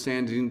correct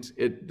understandings.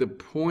 The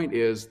point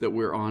is that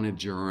we're on a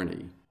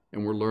journey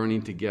and we're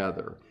learning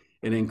together.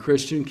 And in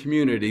Christian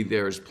community,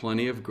 there's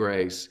plenty of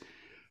grace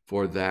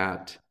for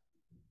that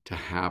to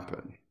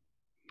happen.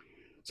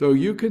 So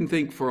you can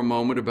think for a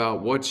moment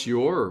about where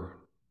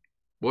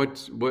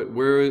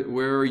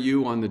are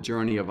you on the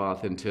journey of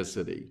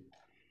authenticity?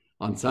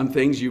 On some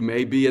things, you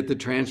may be at the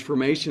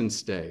transformation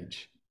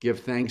stage. Give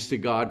thanks to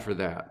God for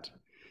that.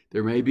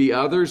 There may be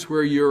others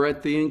where you're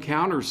at the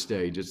encounter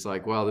stage. It's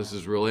like, wow, this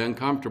is really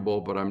uncomfortable,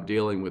 but I'm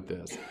dealing with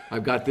this.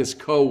 I've got this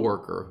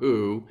coworker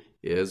who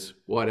is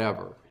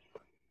whatever.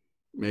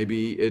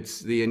 Maybe it's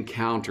the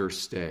encounter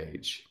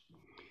stage.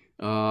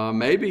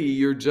 Maybe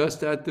you're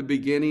just at the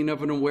beginning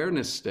of an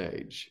awareness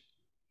stage.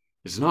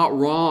 It's not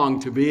wrong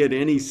to be at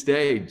any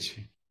stage.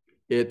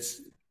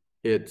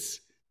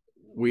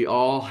 We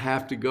all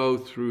have to go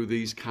through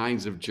these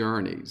kinds of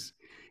journeys.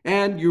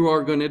 And you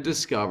are going to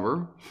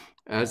discover,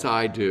 as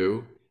I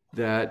do,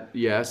 that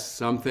yes,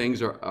 some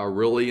things are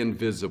really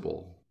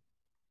invisible.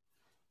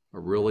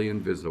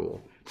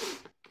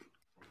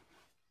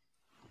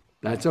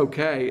 That's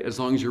okay, as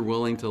long as you're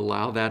willing to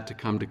allow that to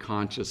come to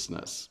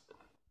consciousness.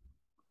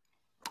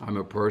 I'm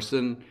a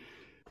person,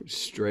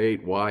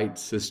 straight, white,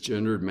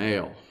 cisgendered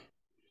male.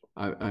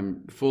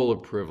 I'm full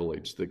of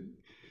privilege.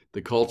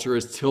 The culture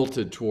is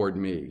tilted toward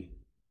me,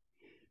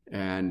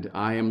 and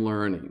I am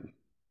learning.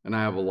 And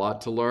I have a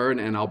lot to learn,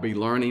 and I'll be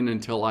learning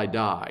until I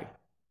die,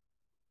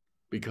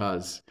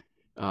 because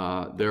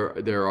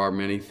there are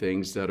many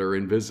things that are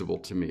invisible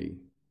to me.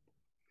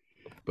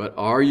 But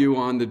are you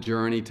on the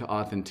journey to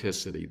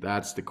authenticity?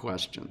 That's the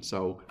question.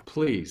 So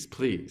please,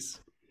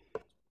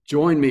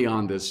 join me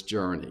on this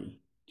journey.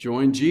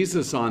 Join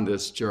Jesus on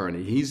this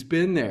journey. He's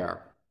been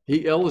there.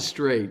 He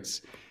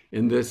illustrates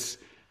in this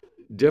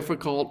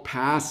difficult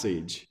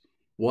passage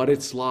what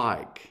it's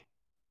like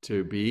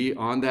to be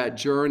on that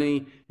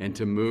journey and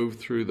to move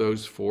through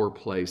those 4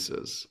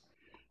 places.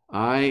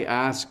 I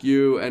ask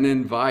you and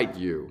invite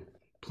you,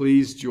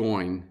 please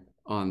join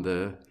on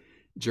the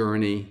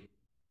journey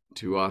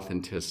to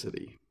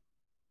authenticity.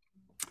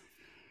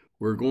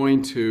 We're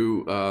going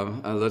to,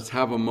 let's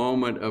have a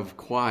moment of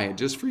quiet,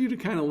 just for you to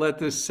kind of let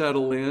this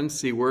settle in,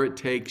 see where it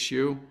takes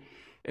you.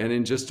 And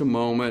in just a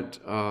moment,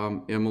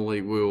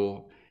 Emily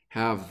will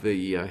have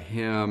the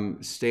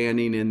hymn,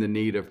 Standing in the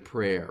Need of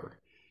Prayer.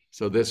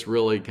 So this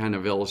really kind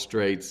of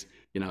illustrates,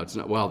 it's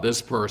not, well,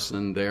 this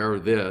person, they're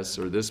this,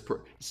 or this,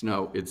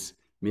 it's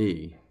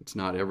me. It's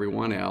not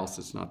everyone else.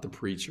 It's not the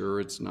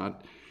preacher. It's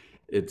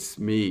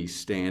me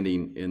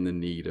standing in the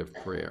need of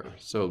prayer.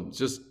 So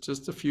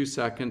just a few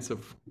seconds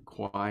of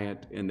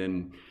quiet, and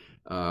then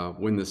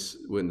when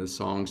the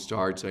song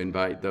starts, I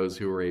invite those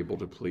who are able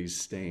to please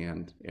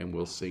stand, and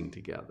we'll sing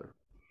together.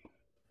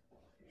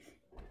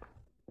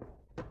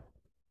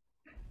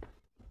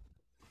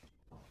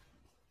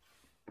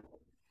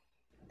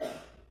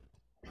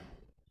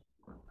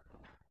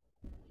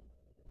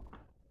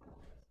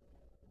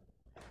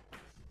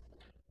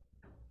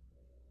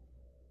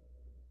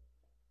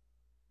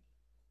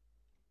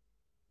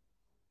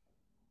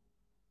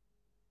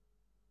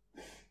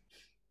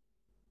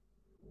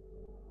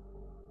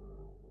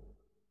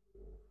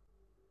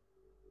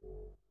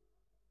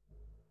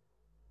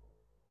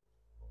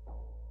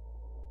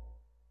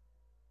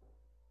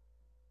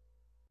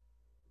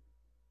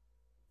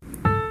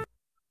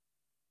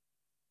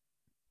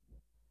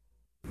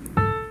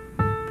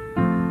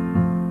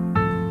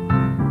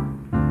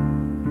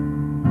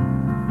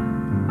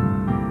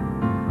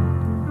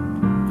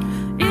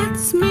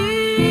 It's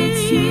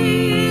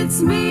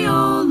me,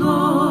 oh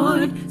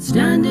Lord,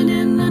 standing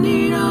in the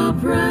need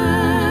of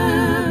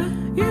prayer.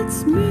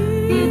 It's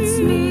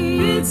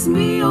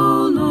me,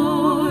 oh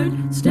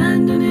Lord,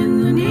 standing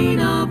in the need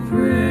of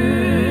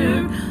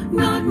prayer.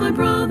 Not my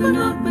brother,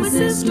 not my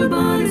sister,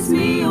 but it's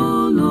me,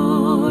 oh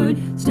Lord,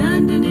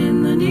 standing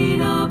in the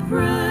need of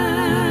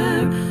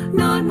prayer.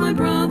 Not my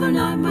brother,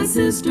 not my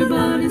sister,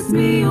 but it's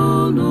me,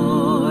 oh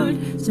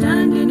Lord,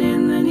 standing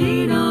in the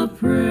need of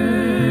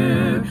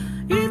prayer.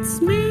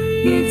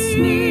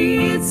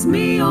 It's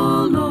me,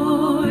 oh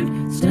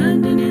Lord,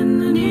 standing in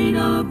the need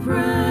of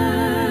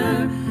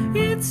prayer.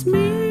 It's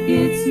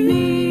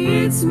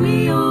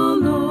me, oh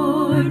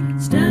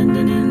Lord,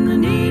 standing in the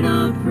need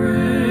of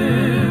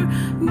prayer.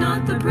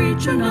 Not the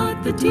preacher,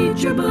 not the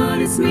teacher,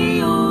 but it's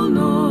me, oh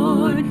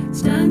Lord,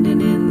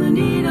 standing in the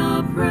need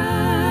of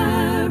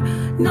prayer.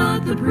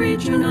 Not the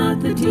preacher,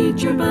 not the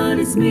teacher, but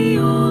it's me,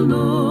 oh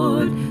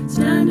Lord,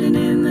 standing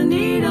in the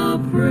need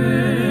of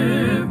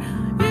prayer.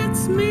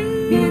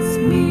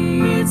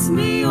 It's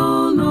me,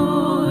 oh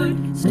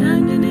Lord,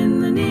 standing in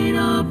the need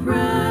of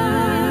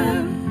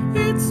prayer.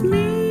 It's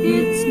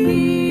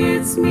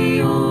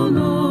me, oh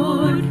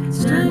Lord,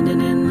 standing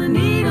in the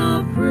need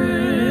of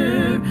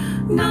prayer.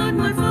 Not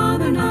my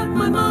father, not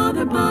my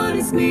mother, but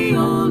it's me,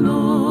 oh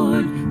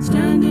Lord,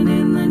 standing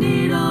in the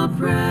need of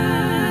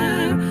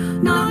prayer.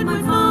 Not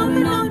my father,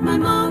 not my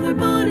mother,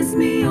 but it's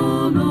me,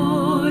 oh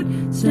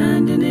Lord,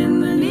 standing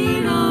in the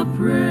need of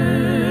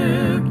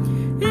prayer.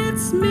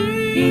 It's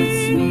me,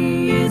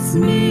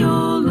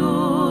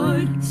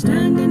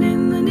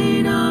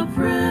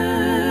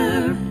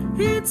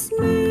 It's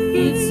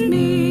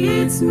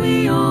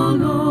me, oh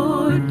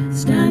Lord,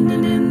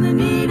 standing in the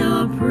need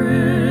of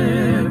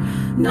prayer.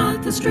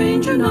 Not the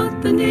stranger,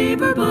 not the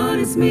neighbor, but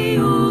it's me,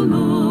 oh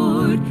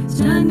Lord,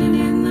 standing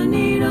in the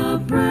need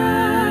of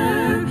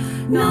prayer.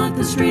 Not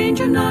the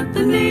stranger, not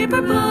the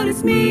neighbor, but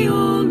it's me,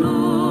 oh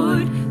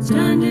Lord,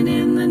 standing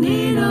in the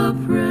need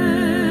of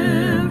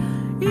prayer.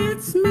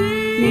 It's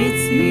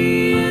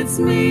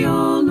me,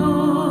 oh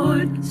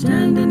Lord,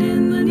 standing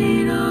in the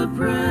need of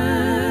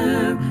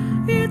prayer.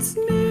 It's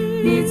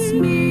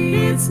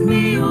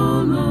me,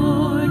 oh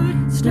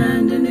Lord,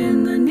 standing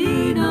in the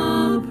need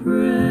of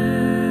prayer.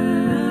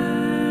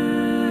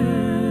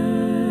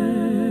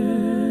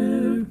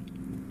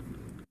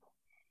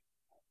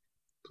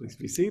 Please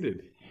be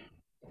seated.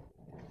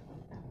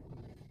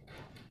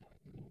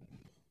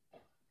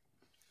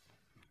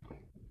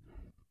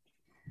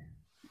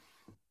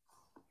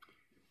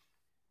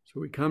 So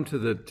we come to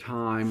the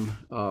time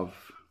of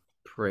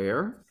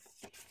prayer,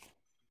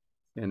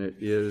 and it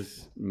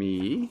is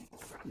me,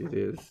 it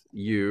is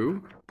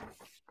you,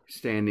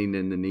 standing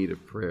in the need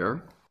of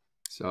prayer.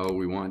 So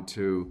we want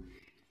to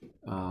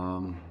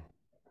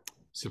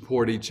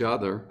support each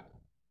other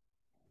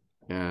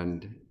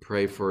and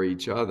pray for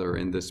each other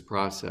in this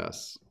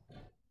process.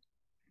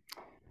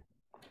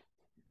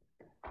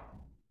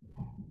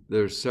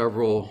 There's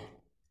several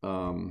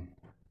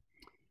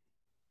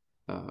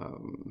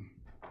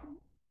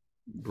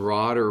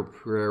broader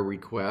prayer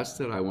requests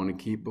that I want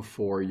to keep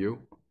before you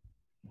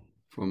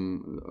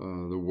from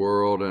the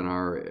world and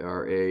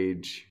our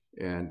age,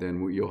 and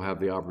then you'll have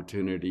the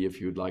opportunity if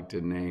you'd like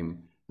to name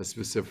a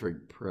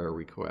specific prayer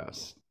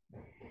request.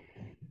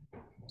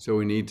 So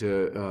we need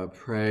to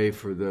pray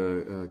for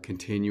the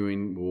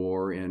continuing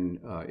war in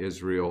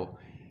Israel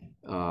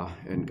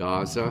and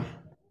Gaza.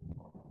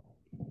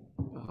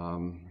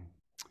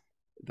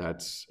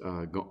 That's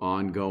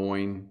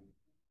ongoing,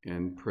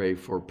 and pray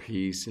for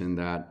peace in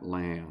that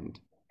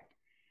land.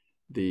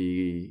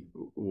 The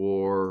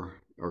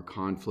war or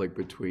conflict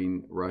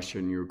between Russia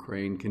and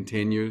Ukraine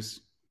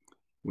continues.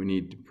 We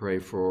need to pray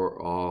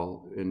for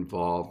all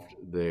involved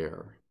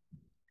there.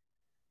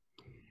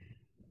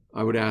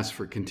 I would ask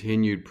for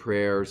continued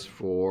prayers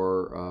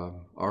for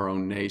our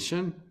own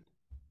nation.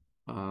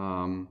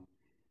 In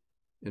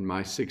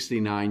my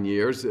 69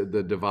 years,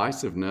 the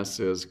divisiveness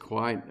is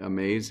quite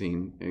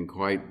amazing and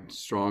quite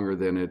stronger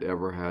than it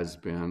ever has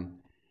been.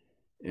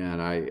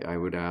 And I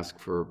would ask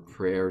for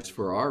prayers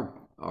for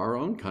our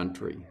own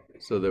country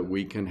so that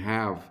we can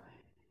have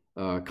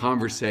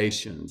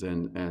conversations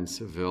and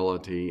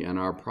civility in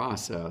our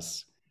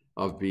process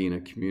of being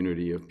a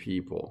community of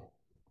people.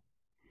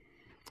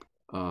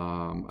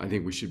 I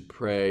think we should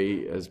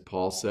pray, as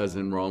Paul says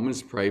in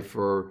Romans, pray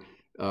for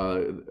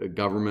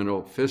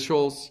governmental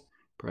officials,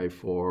 pray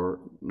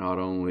for not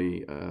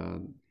only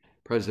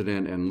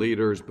president and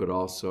leaders, but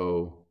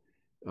also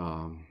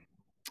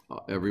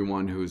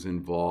everyone who's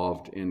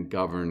involved in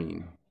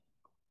governing.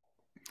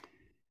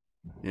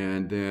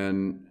 And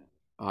then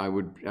I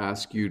would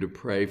ask you to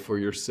pray for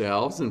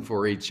yourselves and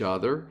for each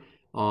other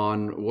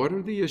on what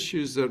are the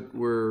issues that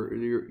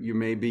you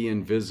may be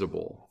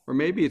invisible, or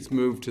maybe it's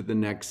moved to the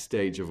next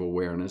stage of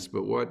awareness,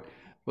 but what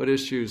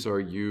issues are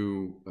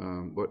you,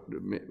 what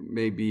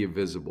may be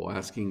invisible,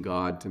 asking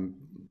God to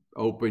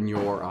open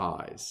your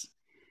eyes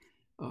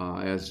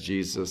as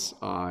Jesus'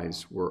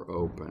 eyes were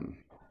open.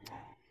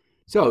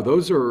 So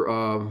those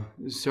are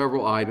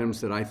several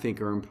items that I think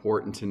are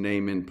important to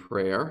name in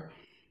prayer.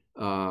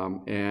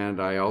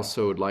 And I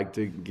also would like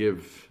to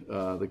give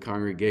the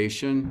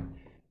congregation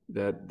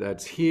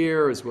that's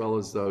here, as well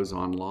as those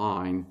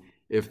online,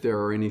 if there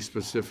are any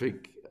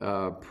specific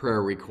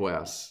prayer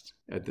requests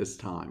at this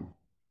time.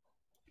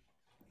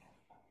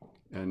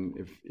 And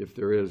if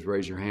there is,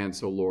 raise your hand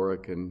so Laura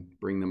can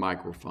bring the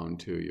microphone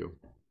to you.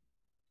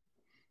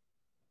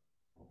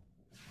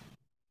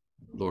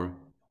 Laura?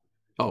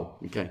 Oh,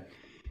 okay.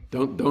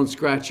 Don't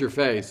scratch your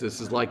face.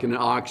 This is like an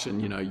auction,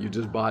 you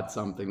just bought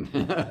something.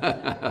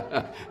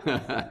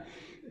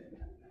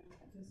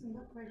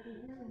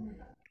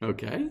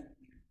 Okay.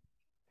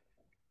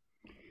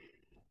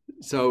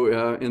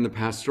 So in the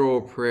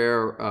pastoral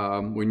prayer,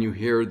 when you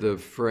hear the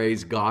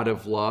phrase God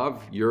of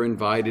love, you're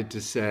invited to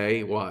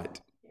say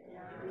what?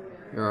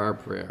 Hear our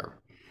prayer.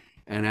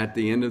 And at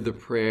the end of the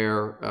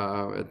prayer,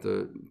 at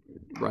the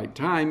right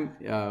time,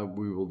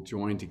 we will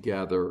join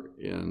together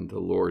in the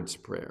Lord's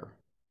Prayer.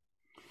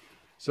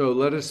 So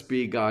let us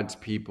be God's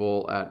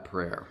people at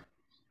prayer.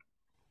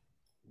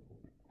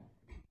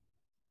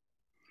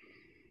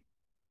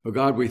 Oh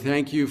God, we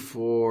thank you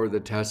for the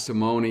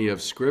testimony of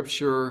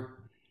Scripture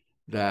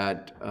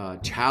that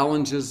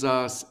challenges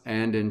us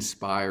and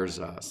inspires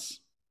us.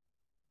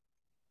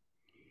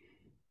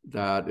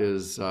 That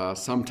is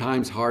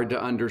sometimes hard to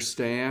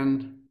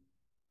understand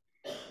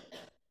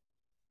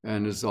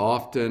and is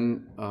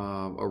often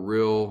a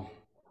real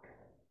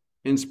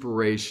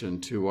inspiration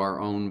to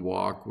our own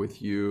walk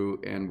with you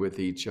and with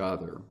each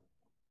other.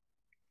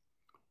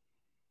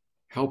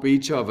 Help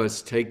each of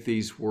us take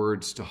these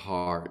words to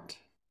heart.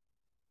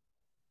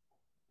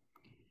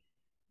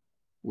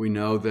 We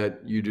know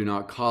that you do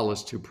not call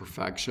us to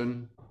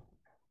perfection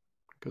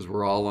because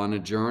we're all on a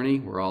journey.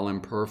 We're all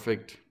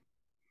imperfect.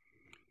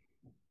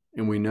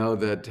 And we know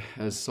that,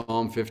 as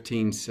Psalm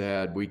 15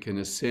 said, we can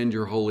ascend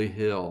your holy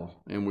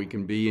hill and we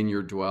can be in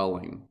your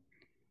dwelling.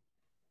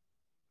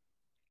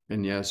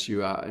 And yes,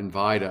 you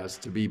invite us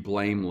to be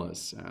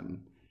blameless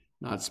and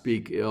not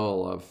speak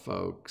ill of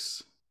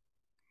folks.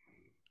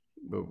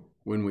 But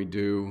when we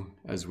do,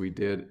 as we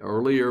did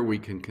earlier, we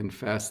can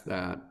confess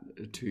that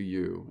to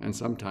you and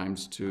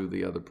sometimes to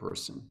the other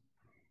person.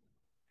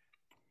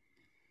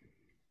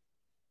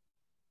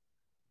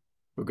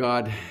 But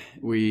God,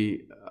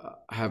 we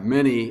have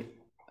many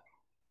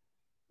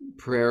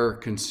prayer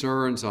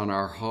concerns on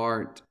our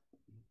heart.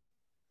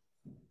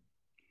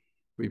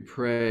 We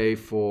pray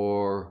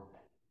for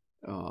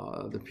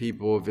the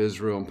people of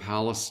Israel and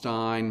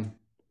Palestine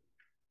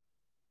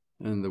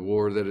and the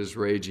war that is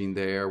raging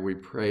there. We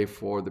pray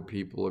for the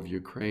people of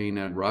Ukraine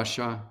and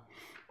Russia.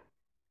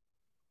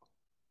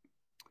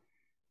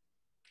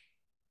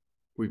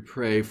 We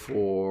pray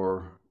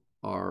for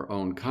our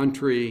own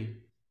country,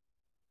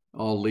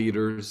 all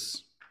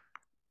leaders.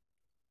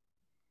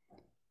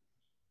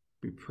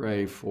 We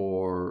pray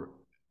for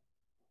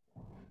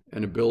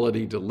an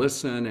ability to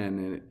listen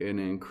and an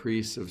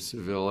increase of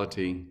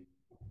civility.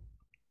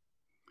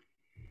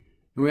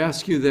 And we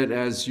ask you that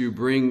as you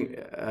bring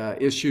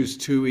issues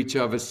to each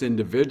of us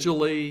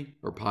individually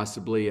or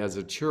possibly as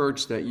a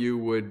church, that you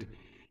would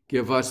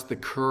give us the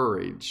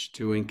courage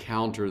to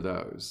encounter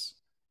those,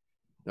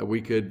 that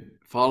we could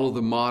follow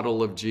the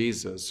model of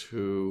Jesus,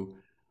 who,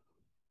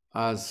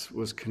 as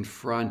was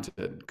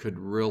confronted, could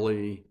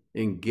really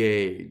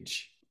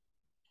engage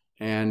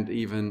and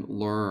even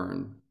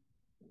learn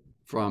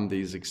from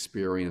these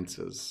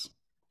experiences.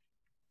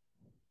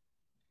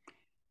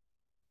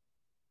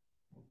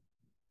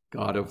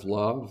 God of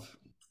love.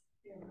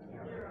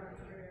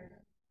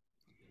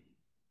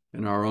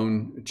 In our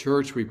own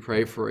church, we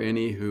pray for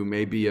any who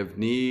may be of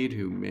need,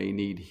 who may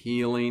need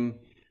healing,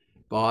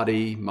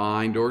 body,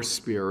 mind, or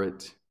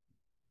spirit.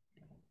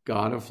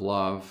 God of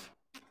love.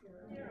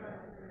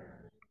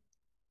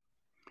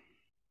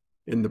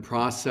 In the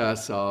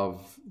process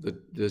of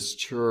this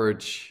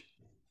church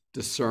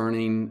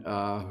discerning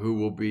who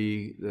will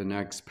be the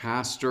next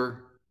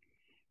pastor,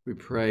 we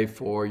pray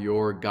for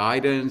your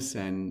guidance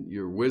and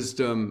your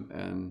wisdom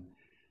and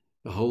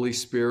the Holy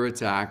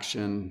Spirit's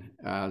action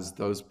as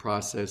those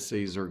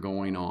processes are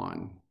going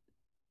on.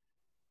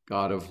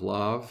 God of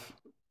love.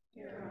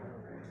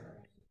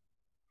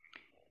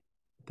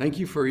 Thank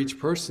you for each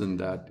person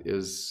that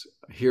is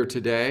here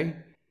today.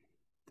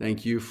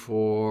 Thank you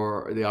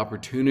for the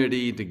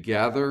opportunity to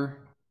gather.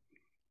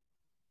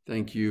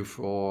 Thank you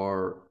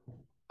for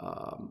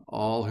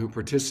all who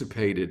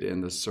participated in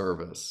the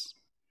service.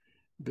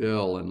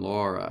 Bill and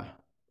Laura,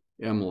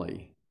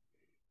 Emily,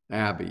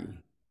 Abby,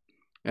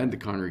 and the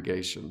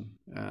congregation,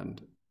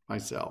 and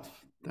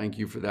myself. Thank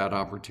you for that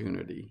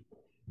opportunity.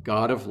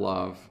 God of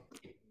love.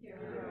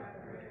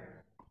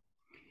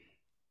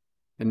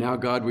 And now,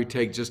 God, we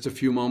take just a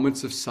few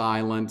moments of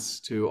silence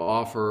to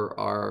offer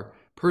our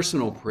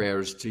personal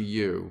prayers to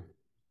you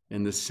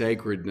in the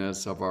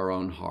sacredness of our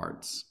own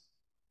hearts.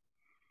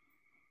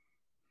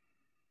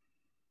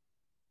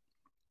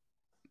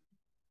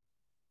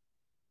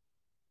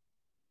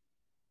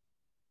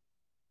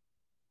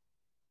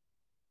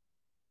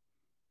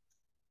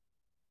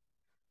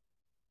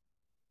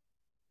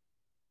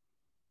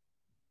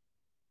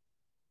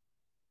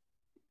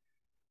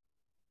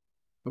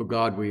 Oh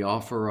God, we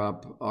offer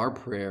up our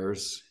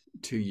prayers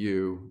to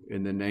you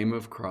in the name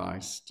of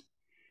Christ,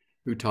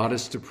 who taught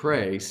us to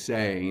pray,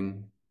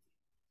 saying,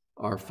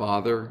 Our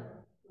Father,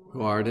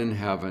 who art in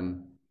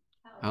heaven,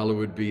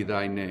 hallowed be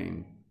thy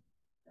name.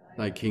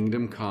 Thy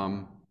kingdom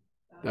come,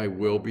 thy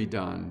will be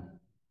done,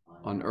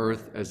 on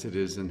earth as it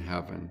is in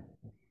heaven.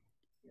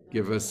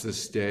 Give us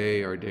this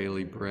day our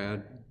daily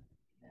bread,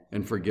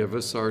 and forgive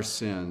us our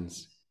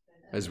sins,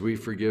 as we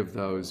forgive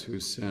those who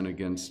sin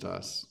against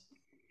us.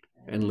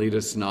 And lead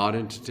us not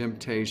into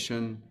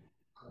temptation,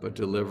 but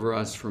deliver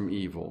us from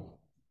evil.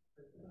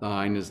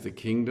 Thine is the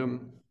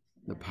kingdom,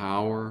 the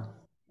power,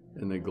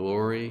 and the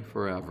glory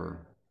forever.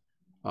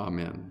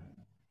 Amen.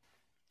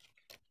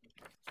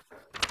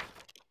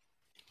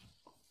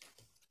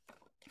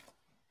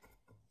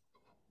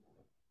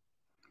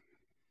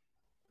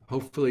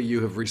 Hopefully you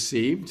have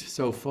received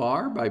so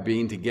far by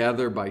being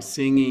together, by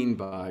singing,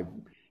 by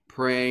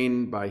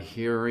praying, by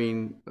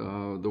hearing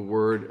the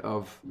word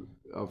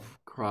of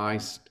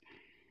Christ.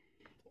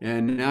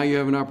 And now you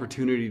have an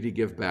opportunity to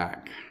give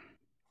back.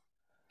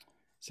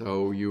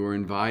 So you are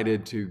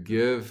invited to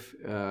give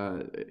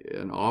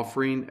an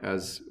offering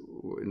as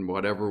in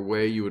whatever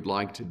way you would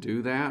like to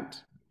do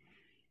that.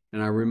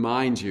 And I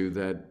remind you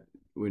that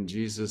when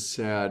Jesus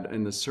said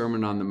in the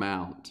Sermon on the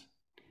Mount,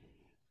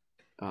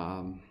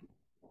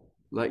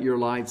 let your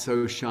light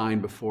so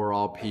shine before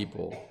all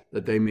people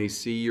that they may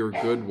see your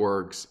good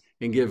works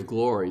and give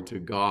glory to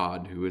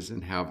God who is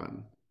in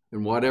heaven.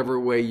 In whatever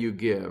way you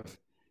give,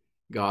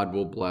 God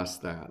will bless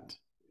that.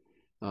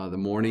 The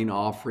morning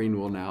offering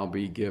will now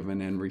be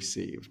given and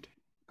received.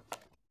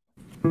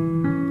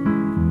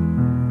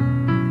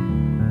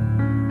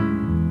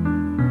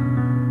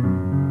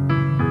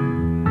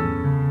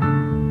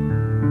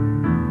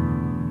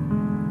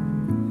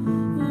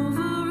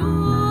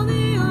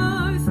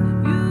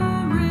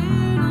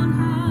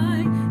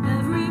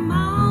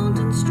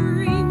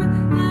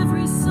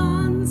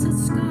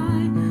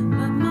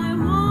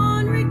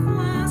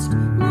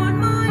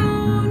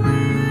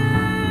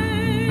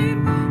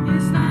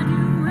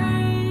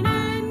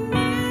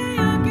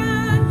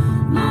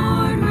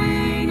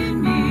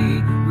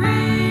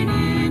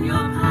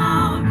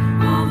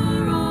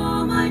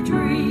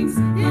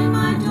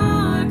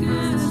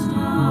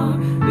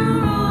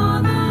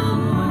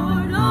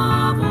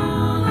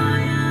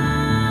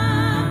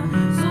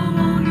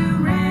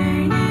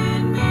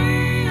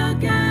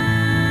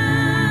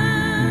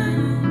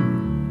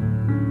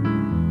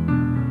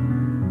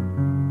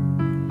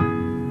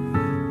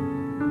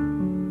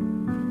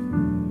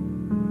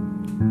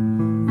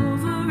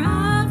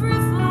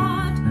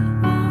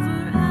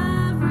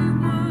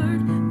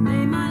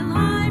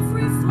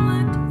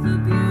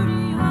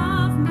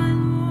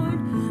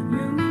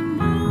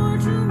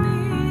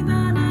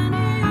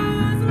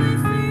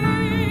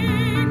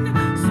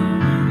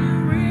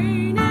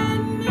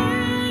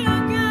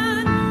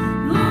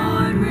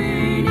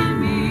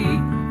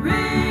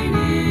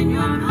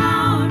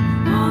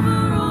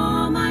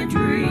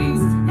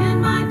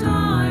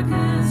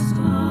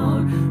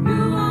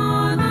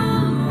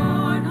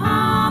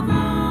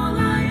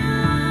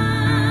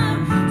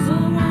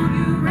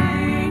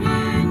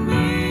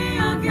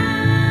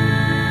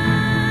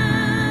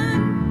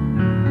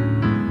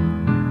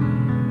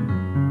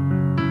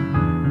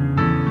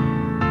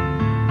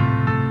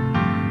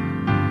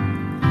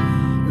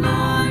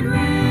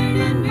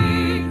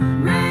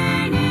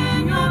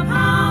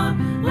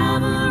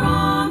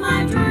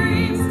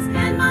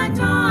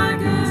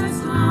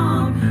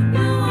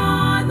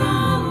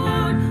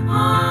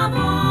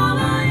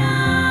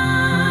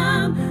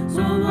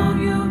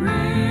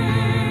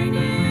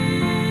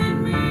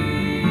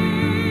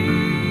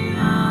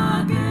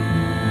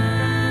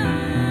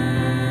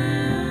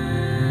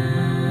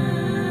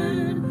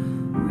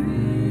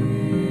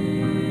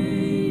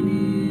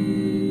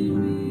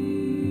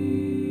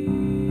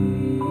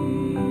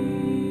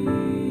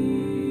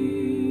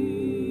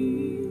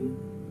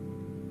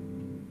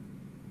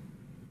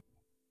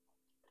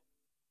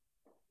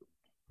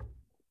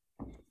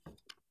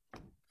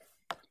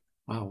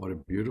 Wow, what a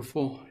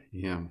beautiful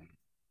hymn.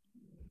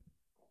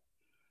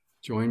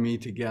 Join me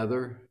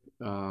together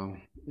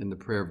in the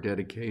prayer of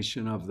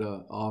dedication of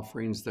the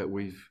offerings that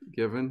we've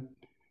given.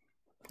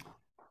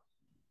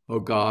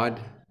 O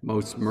God,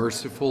 most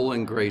merciful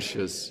and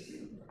gracious,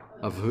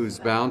 of whose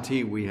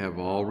bounty we have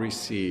all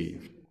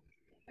received,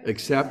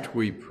 accept,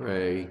 we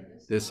pray,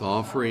 this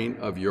offering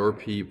of your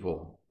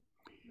people.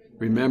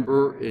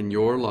 Remember in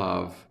your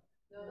love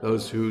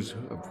those who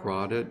have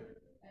brought it,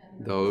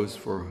 those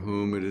for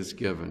whom it is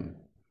given,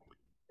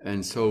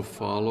 and so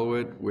follow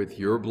it with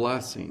your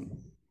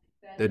blessing,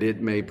 that it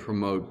may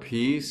promote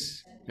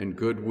peace and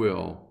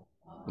goodwill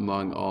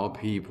among all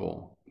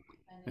people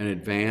and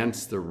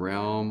advance the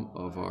realm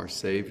of our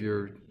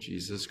Savior,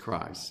 Jesus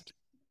Christ.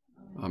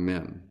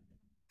 Amen.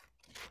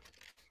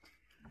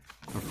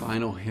 Our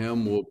final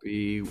hymn will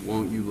be,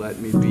 Won't You Let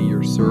Me Be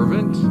Your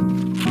Servant?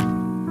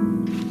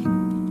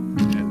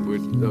 And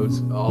would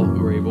those all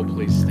who are able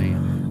please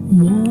stand.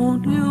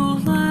 Won't you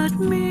let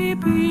me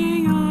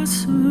be your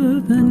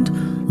servant?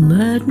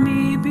 Let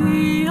me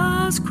be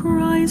as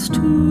Christ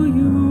to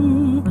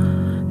you.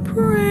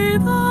 Pray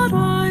that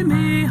I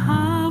may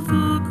have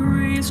the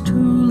grace to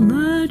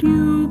let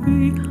you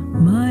be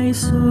my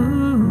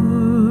servant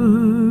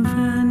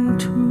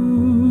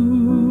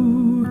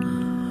too.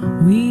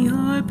 We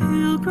are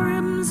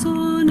pilgrims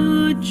on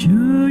a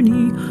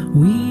journey.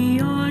 We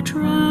are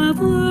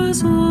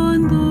travelers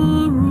on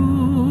the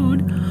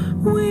road.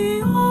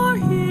 We are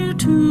here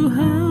to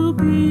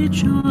help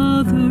each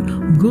other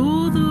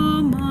go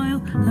the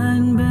mile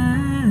and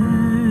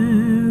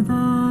bear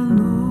the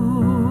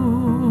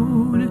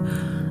load.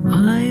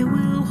 I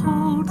will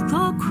hold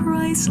the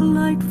Christ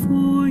light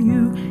for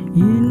you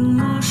in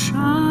the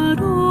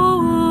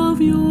shadow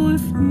of your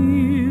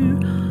fear.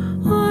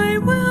 I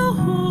will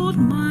hold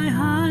my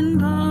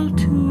hand out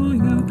to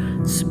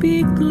you,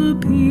 speak the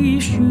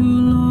peace you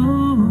long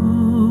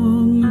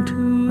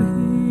to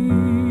hear.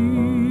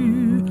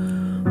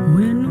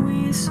 When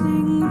we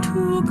sing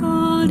to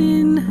God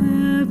in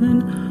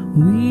heaven,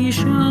 we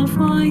shall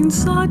find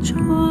such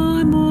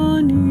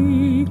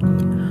harmony.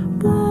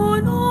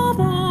 Born of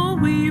all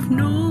we've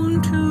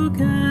known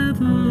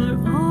together,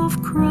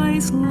 of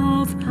Christ's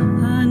love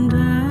and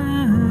agony.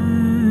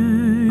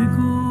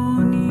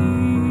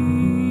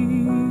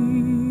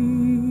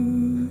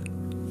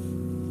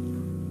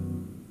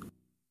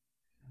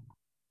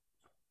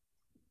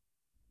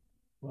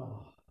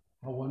 Well,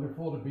 how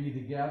wonderful to be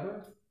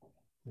together,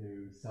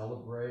 to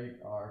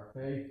celebrate our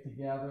faith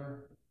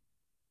together,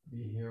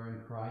 be here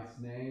in Christ's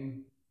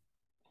name.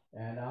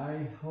 And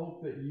I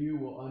hope that you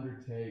will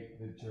undertake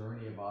the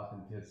journey of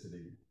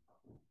authenticity.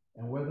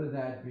 And whether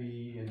that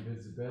be in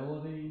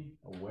visibility,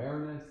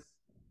 awareness,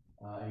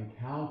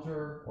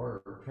 encounter,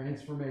 or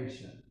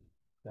transformation,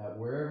 that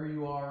wherever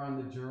you are on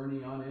the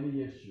journey on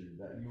any issue,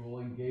 that you will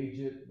engage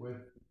it with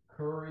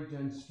courage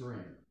and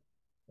strength.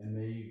 And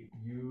may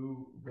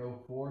you go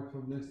forth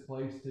from this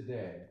place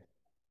today,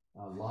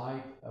 a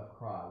light of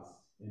Christ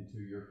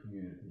into your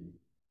community.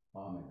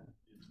 Amen.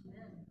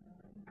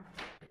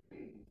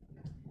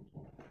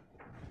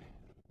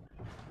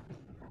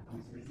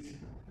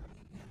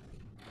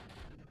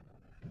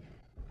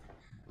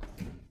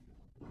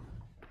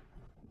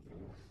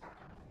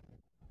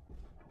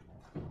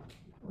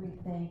 We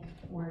thank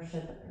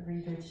worship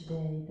reader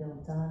today,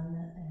 Bill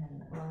Dunn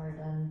and Laura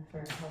Dunn, for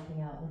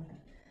helping out with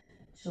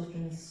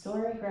children's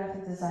story,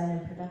 graphic design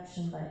and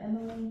production by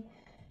Emily.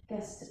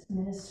 Guest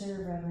minister,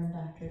 Reverend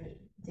Dr.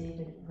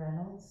 David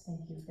Reynolds,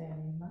 thank you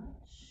very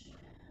much.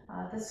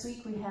 This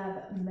week we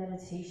have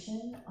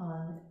meditation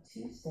on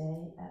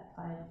Tuesday at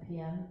 5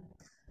 p.m.,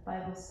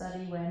 Bible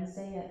study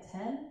Wednesday at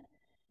 10,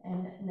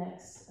 and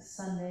next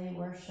Sunday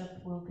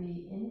worship will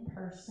be in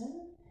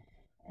person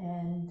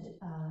and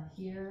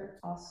here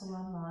also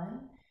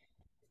online.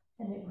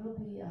 And it will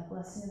be a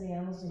blessing of the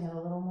animals. We have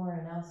a little more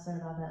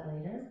announcement about that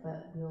later,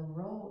 but we'll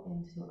roll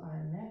into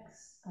our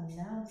next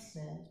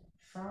announcement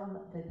from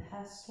the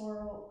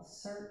Pastoral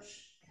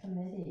Search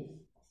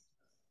Committee.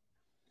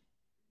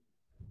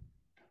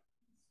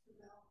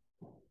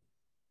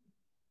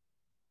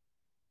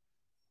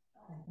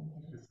 I think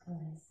it is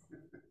close. There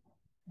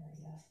we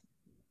go.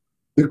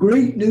 The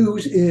great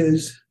news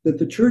is that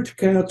the Church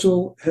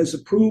Council has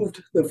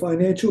approved the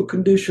financial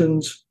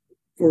conditions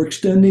for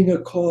extending a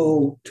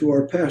call to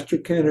our pastor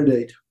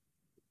candidate.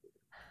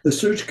 The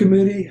search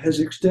committee has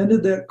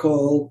extended that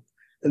call,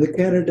 and the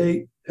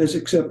candidate has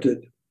accepted.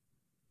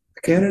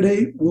 The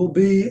candidate will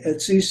be at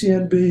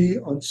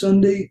CCNB on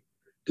Sunday,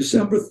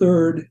 December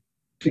 3rd,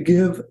 to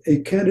give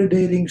a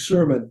candidating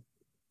sermon.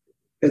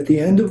 At the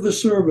end of the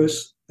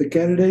service, the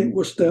candidate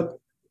will step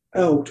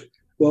out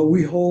while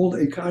we hold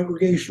a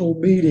congregational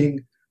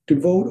meeting to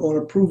vote on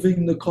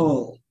approving the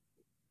call.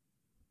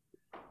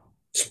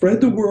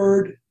 Spread the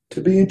word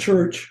to be in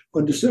church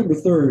on December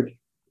 3rd.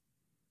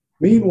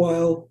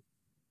 Meanwhile,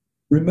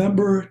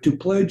 remember to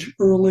pledge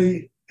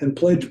early and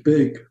pledge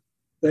big.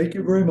 Thank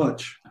you very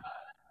much.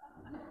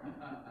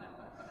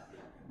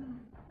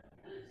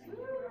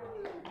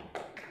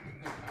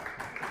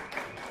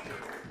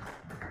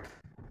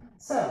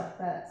 So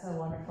that's a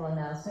wonderful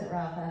announcement.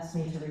 Ralph asked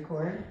me to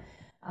record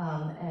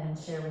and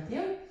share with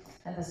you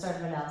at the start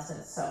of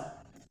announcements. So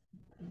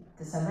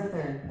December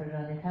 3rd, put it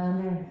on your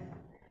calendar,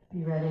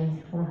 be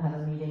ready, we'll have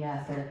a meeting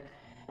after.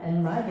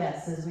 And my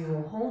guess is we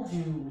will hold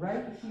you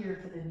right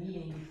here for the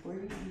meeting before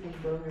you even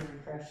go to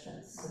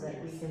refreshments so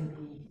that we can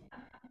be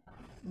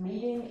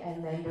meeting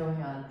and then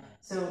going on.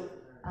 So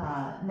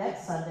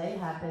next Sunday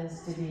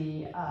happens to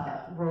be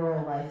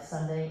Rural Life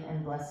Sunday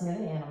and Blessing of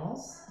the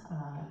Animals.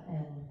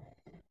 And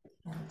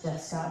Jeff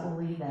Scott will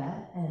lead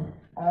that, and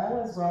all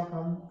is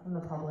welcome from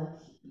the public,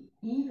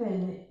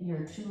 even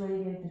your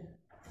two-legged,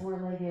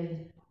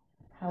 four-legged,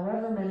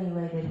 however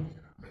many-legged.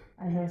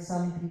 I know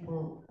some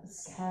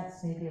people's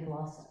cats maybe have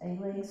lost a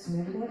leg, so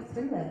maybe they have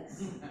 3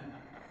 legs.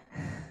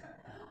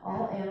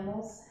 All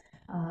animals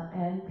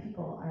and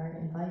people are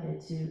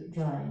invited to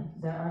join.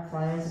 There are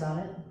flyers about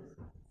it,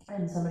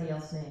 and somebody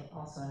else may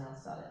also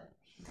announce about it.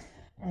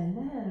 And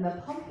then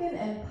the Pumpkin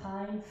and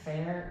Pine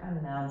Fair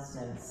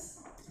announcements.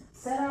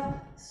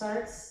 Setup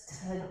starts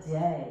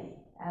today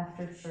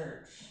after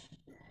church.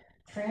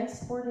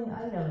 Transporting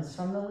items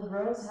from the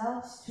LaGrose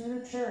house to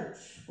the church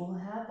will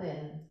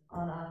happen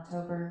on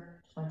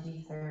October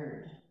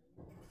 23rd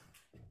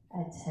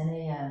at 10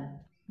 a.m.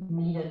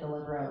 Meet at the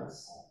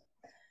LaGrose.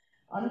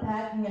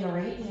 Unpacking and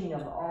arranging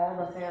of all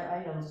the fair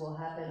items will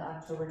happen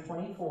October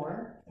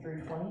 24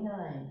 through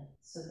 29.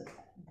 So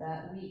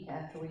that week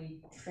after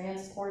we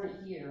transport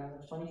it here on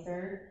the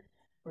 23rd,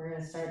 we're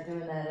going to start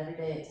doing that every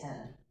day at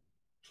 10.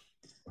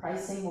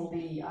 Pricing will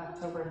be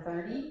October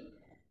 30,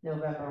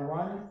 November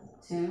 1,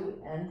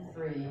 2, and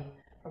 3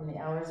 from the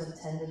hours of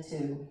 10 to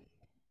 2.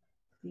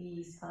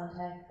 Please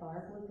contact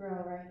Barb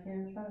LeGros right here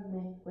in front of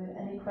me with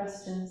any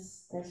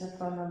questions. There's her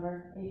phone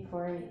number,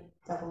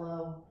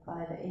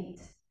 848-0058.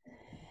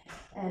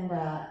 And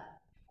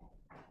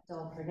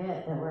don't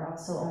forget that we're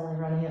also only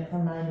running it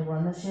from 9 to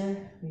 1 this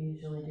year. We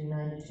usually do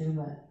 9 to 2,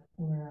 but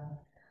we're a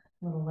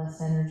little less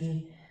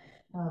energy.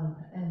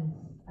 And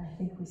I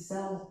think we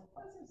sell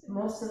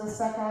most of the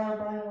stuff all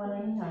by one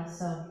anyhow,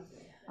 so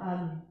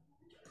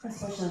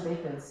especially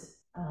baked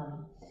goods.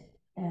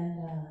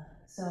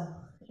 So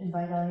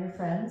invite all your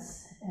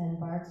friends, and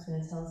Barb's going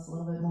to tell us a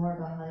little bit more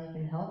about how you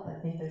can help. I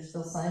think there's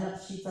still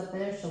sign-up sheets up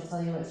there. She'll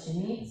tell you what she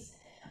needs.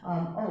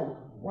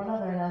 One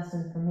other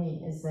announcement for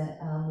me is that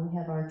we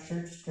have our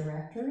church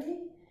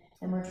directory,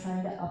 and we're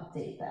trying to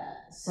update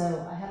that.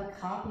 So I have a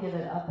copy of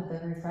it up at the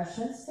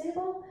refreshments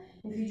table.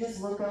 If you just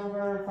look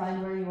over,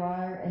 find where you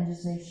are, and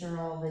just make sure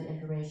all the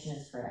information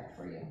is correct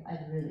for you.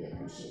 I'd really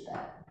appreciate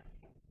that.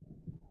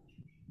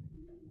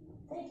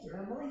 Thank you,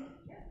 Emily.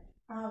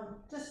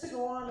 Just to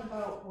go on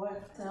about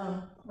what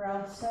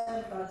Ralph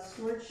said about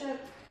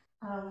stewardship,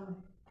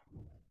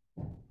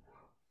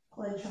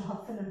 pledge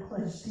often and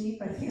pledge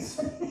deep, I think is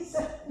what he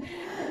said.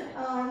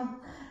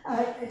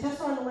 I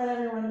just want to let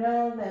everyone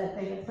know that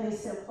they can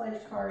place their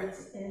pledge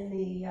cards in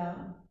the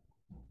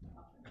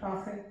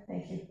offering.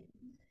 Thank you.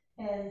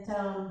 And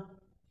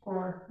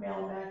or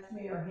mail them back to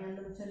me or hand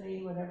them to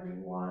me, whatever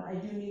you want. I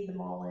do need them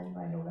all in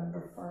by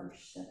November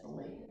 1st at the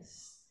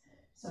latest.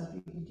 So if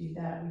you can do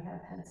that, we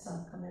have had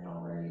some come in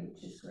already,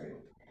 which is great.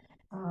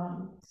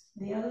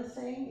 The other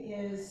thing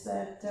is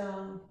that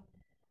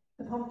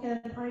the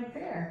Pumpkin and Pine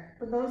Fair.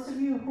 For those of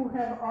you who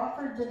have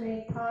offered to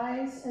make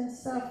pies and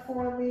stuff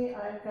for me,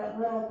 I've got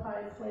little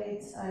pie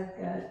plates, I've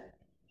got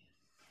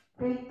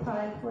big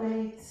pie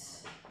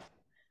plates,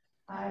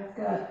 I've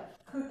got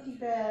cookie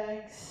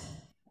bags,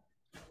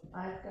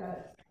 I've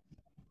got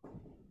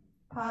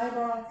pie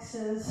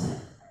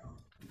boxes.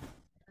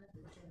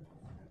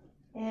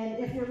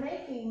 And if you're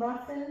making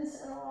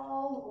muffins at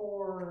all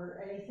or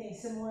anything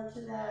similar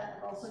to that,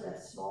 I've also got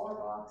smaller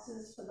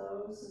boxes for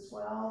those as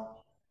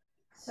well.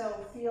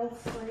 So feel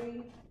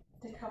free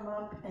to come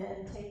up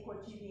and take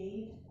what you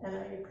need, and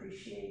I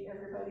appreciate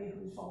everybody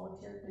who's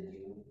volunteered to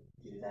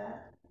do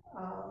that.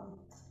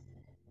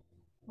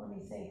 Let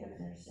me think if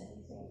there's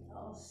anything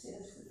else.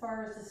 As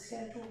far as the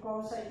schedule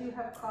goes, I do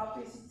have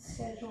copies of the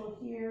schedule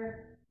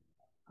here,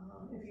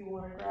 if you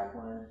want to grab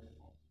one.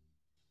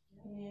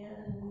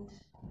 And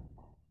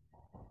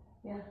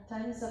yeah,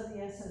 time is of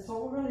the essence.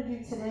 What we're going to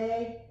do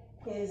today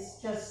is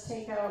just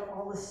take out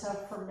all the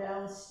stuff from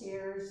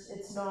downstairs.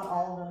 It's not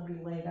all going to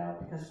be laid out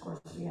because, of course,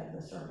 we have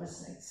the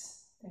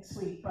service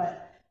next week.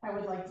 But I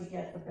would like to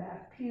get the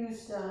back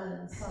pews done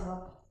and some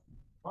up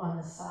on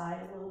the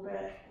side a little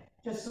bit,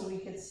 just so we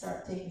could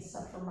start taking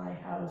stuff from my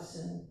house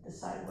and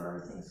decide where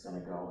everything's going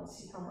to go and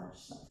see how much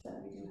stuff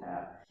that we do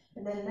have.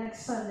 And then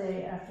next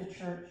Sunday after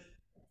church,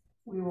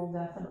 we will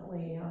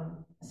definitely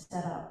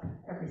set up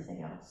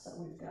everything else that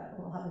we've got.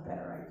 We'll have a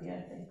better idea,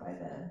 I think, by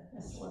then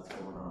as to what's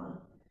going on.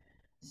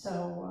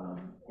 So,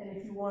 and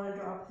if you want to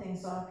drop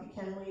things off, you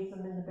can leave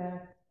them in the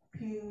back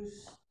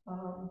pews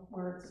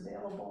where it's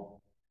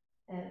available,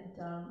 and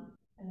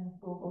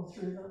we'll go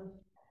through them.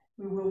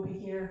 We will be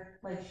here,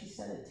 like she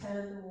said, at 10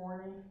 in the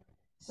morning.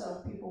 So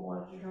if people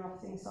wanted to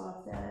drop things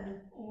off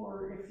then,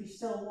 or if you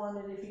still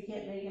wanted, if you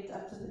can't make it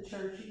up to the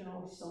church, you can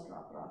always still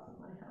drop it off at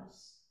my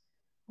house.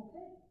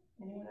 Okay.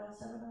 Anyone else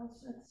have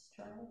announcements?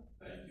 Charlie?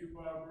 Thank you,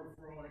 Barbara,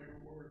 for all your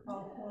work.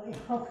 Oh, well, you're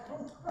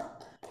welcome.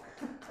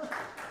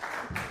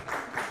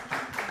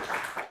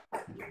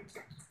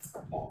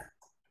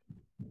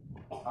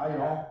 Hi,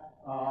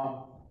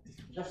 all.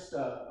 Just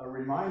a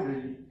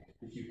reminder,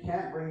 if you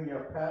can't bring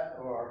your pet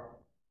or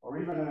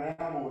even an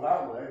animal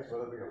without legs,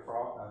 whether it be a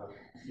frog,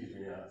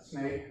 a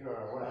snake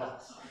or what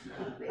else,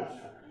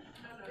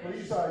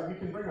 please, you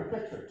can bring a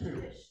picture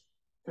too.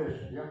 Fish,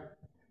 yeah.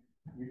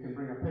 You can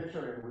bring a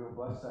picture and we'll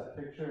bless that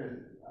picture.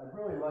 And I'd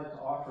really like to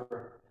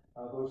offer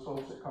those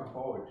folks that come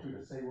forward too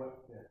to say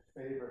what their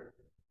favorite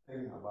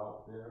thing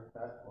about their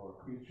pet or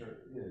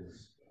creature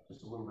is.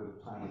 Just a little bit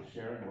of time of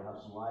sharing. We'll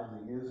have some lively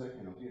music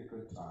and it'll be a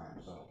good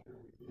time. So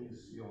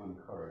please feel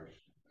encouraged.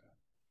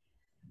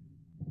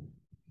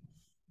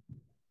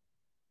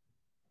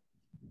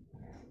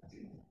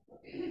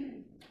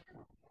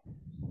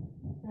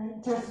 I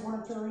just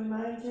want to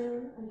remind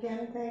you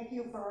again, thank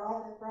you for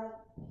all that brought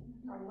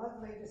our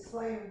lovely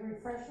display of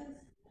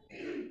refreshments.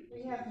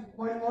 We have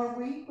one more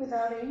week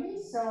without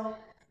Amy, so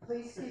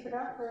please keep it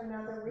up for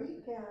another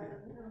week,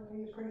 and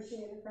we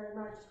appreciate it very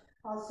much.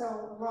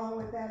 Also, along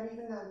with that,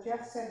 even though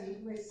Jeff said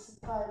he was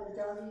supply the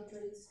doggy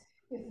treats,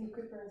 if you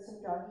could bring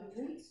some doggy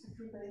treats, if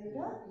you bring your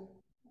doggy,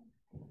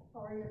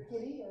 or your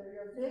kitty, or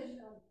your fish.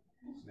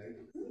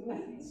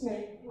 Snake.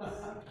 Snake.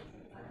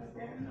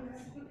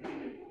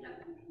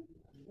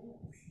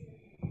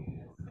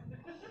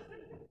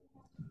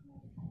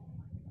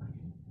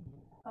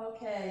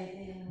 Okay,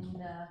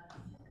 in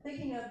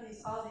thinking of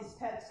all these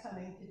pets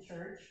coming to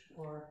church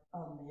or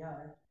out in the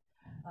yard,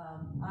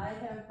 I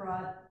have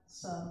brought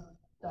some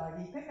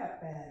doggy pickup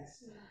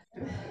bags.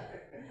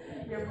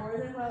 You're more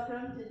than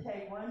welcome to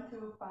take 1,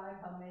 2, 5,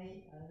 how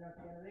many? I don't know if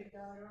you got a big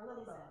dog or a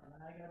little dog.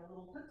 I got a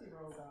little Tootsie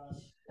Roll dog.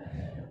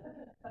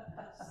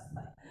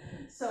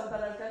 So,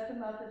 but I've got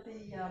them up at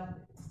the,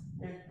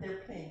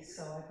 they're pink,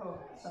 so I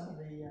hope some of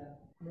the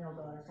male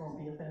dogs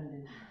won't be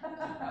offended.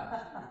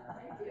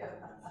 Thank you.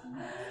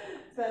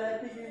 But I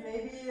figured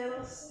maybe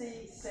it'll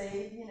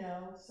save, you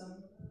know,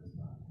 some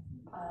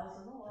piles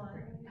in the lawn.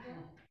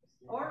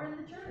 Or in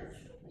the church.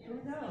 Who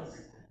knows?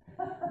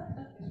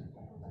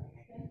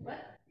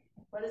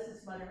 What is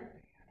this muttering?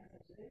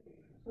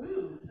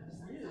 Ooh,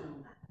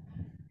 new.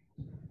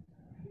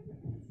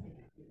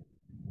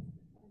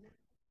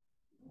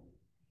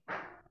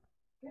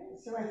 Okay,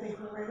 so I think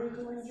we're ready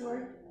to enjoy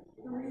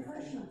the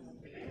refreshments.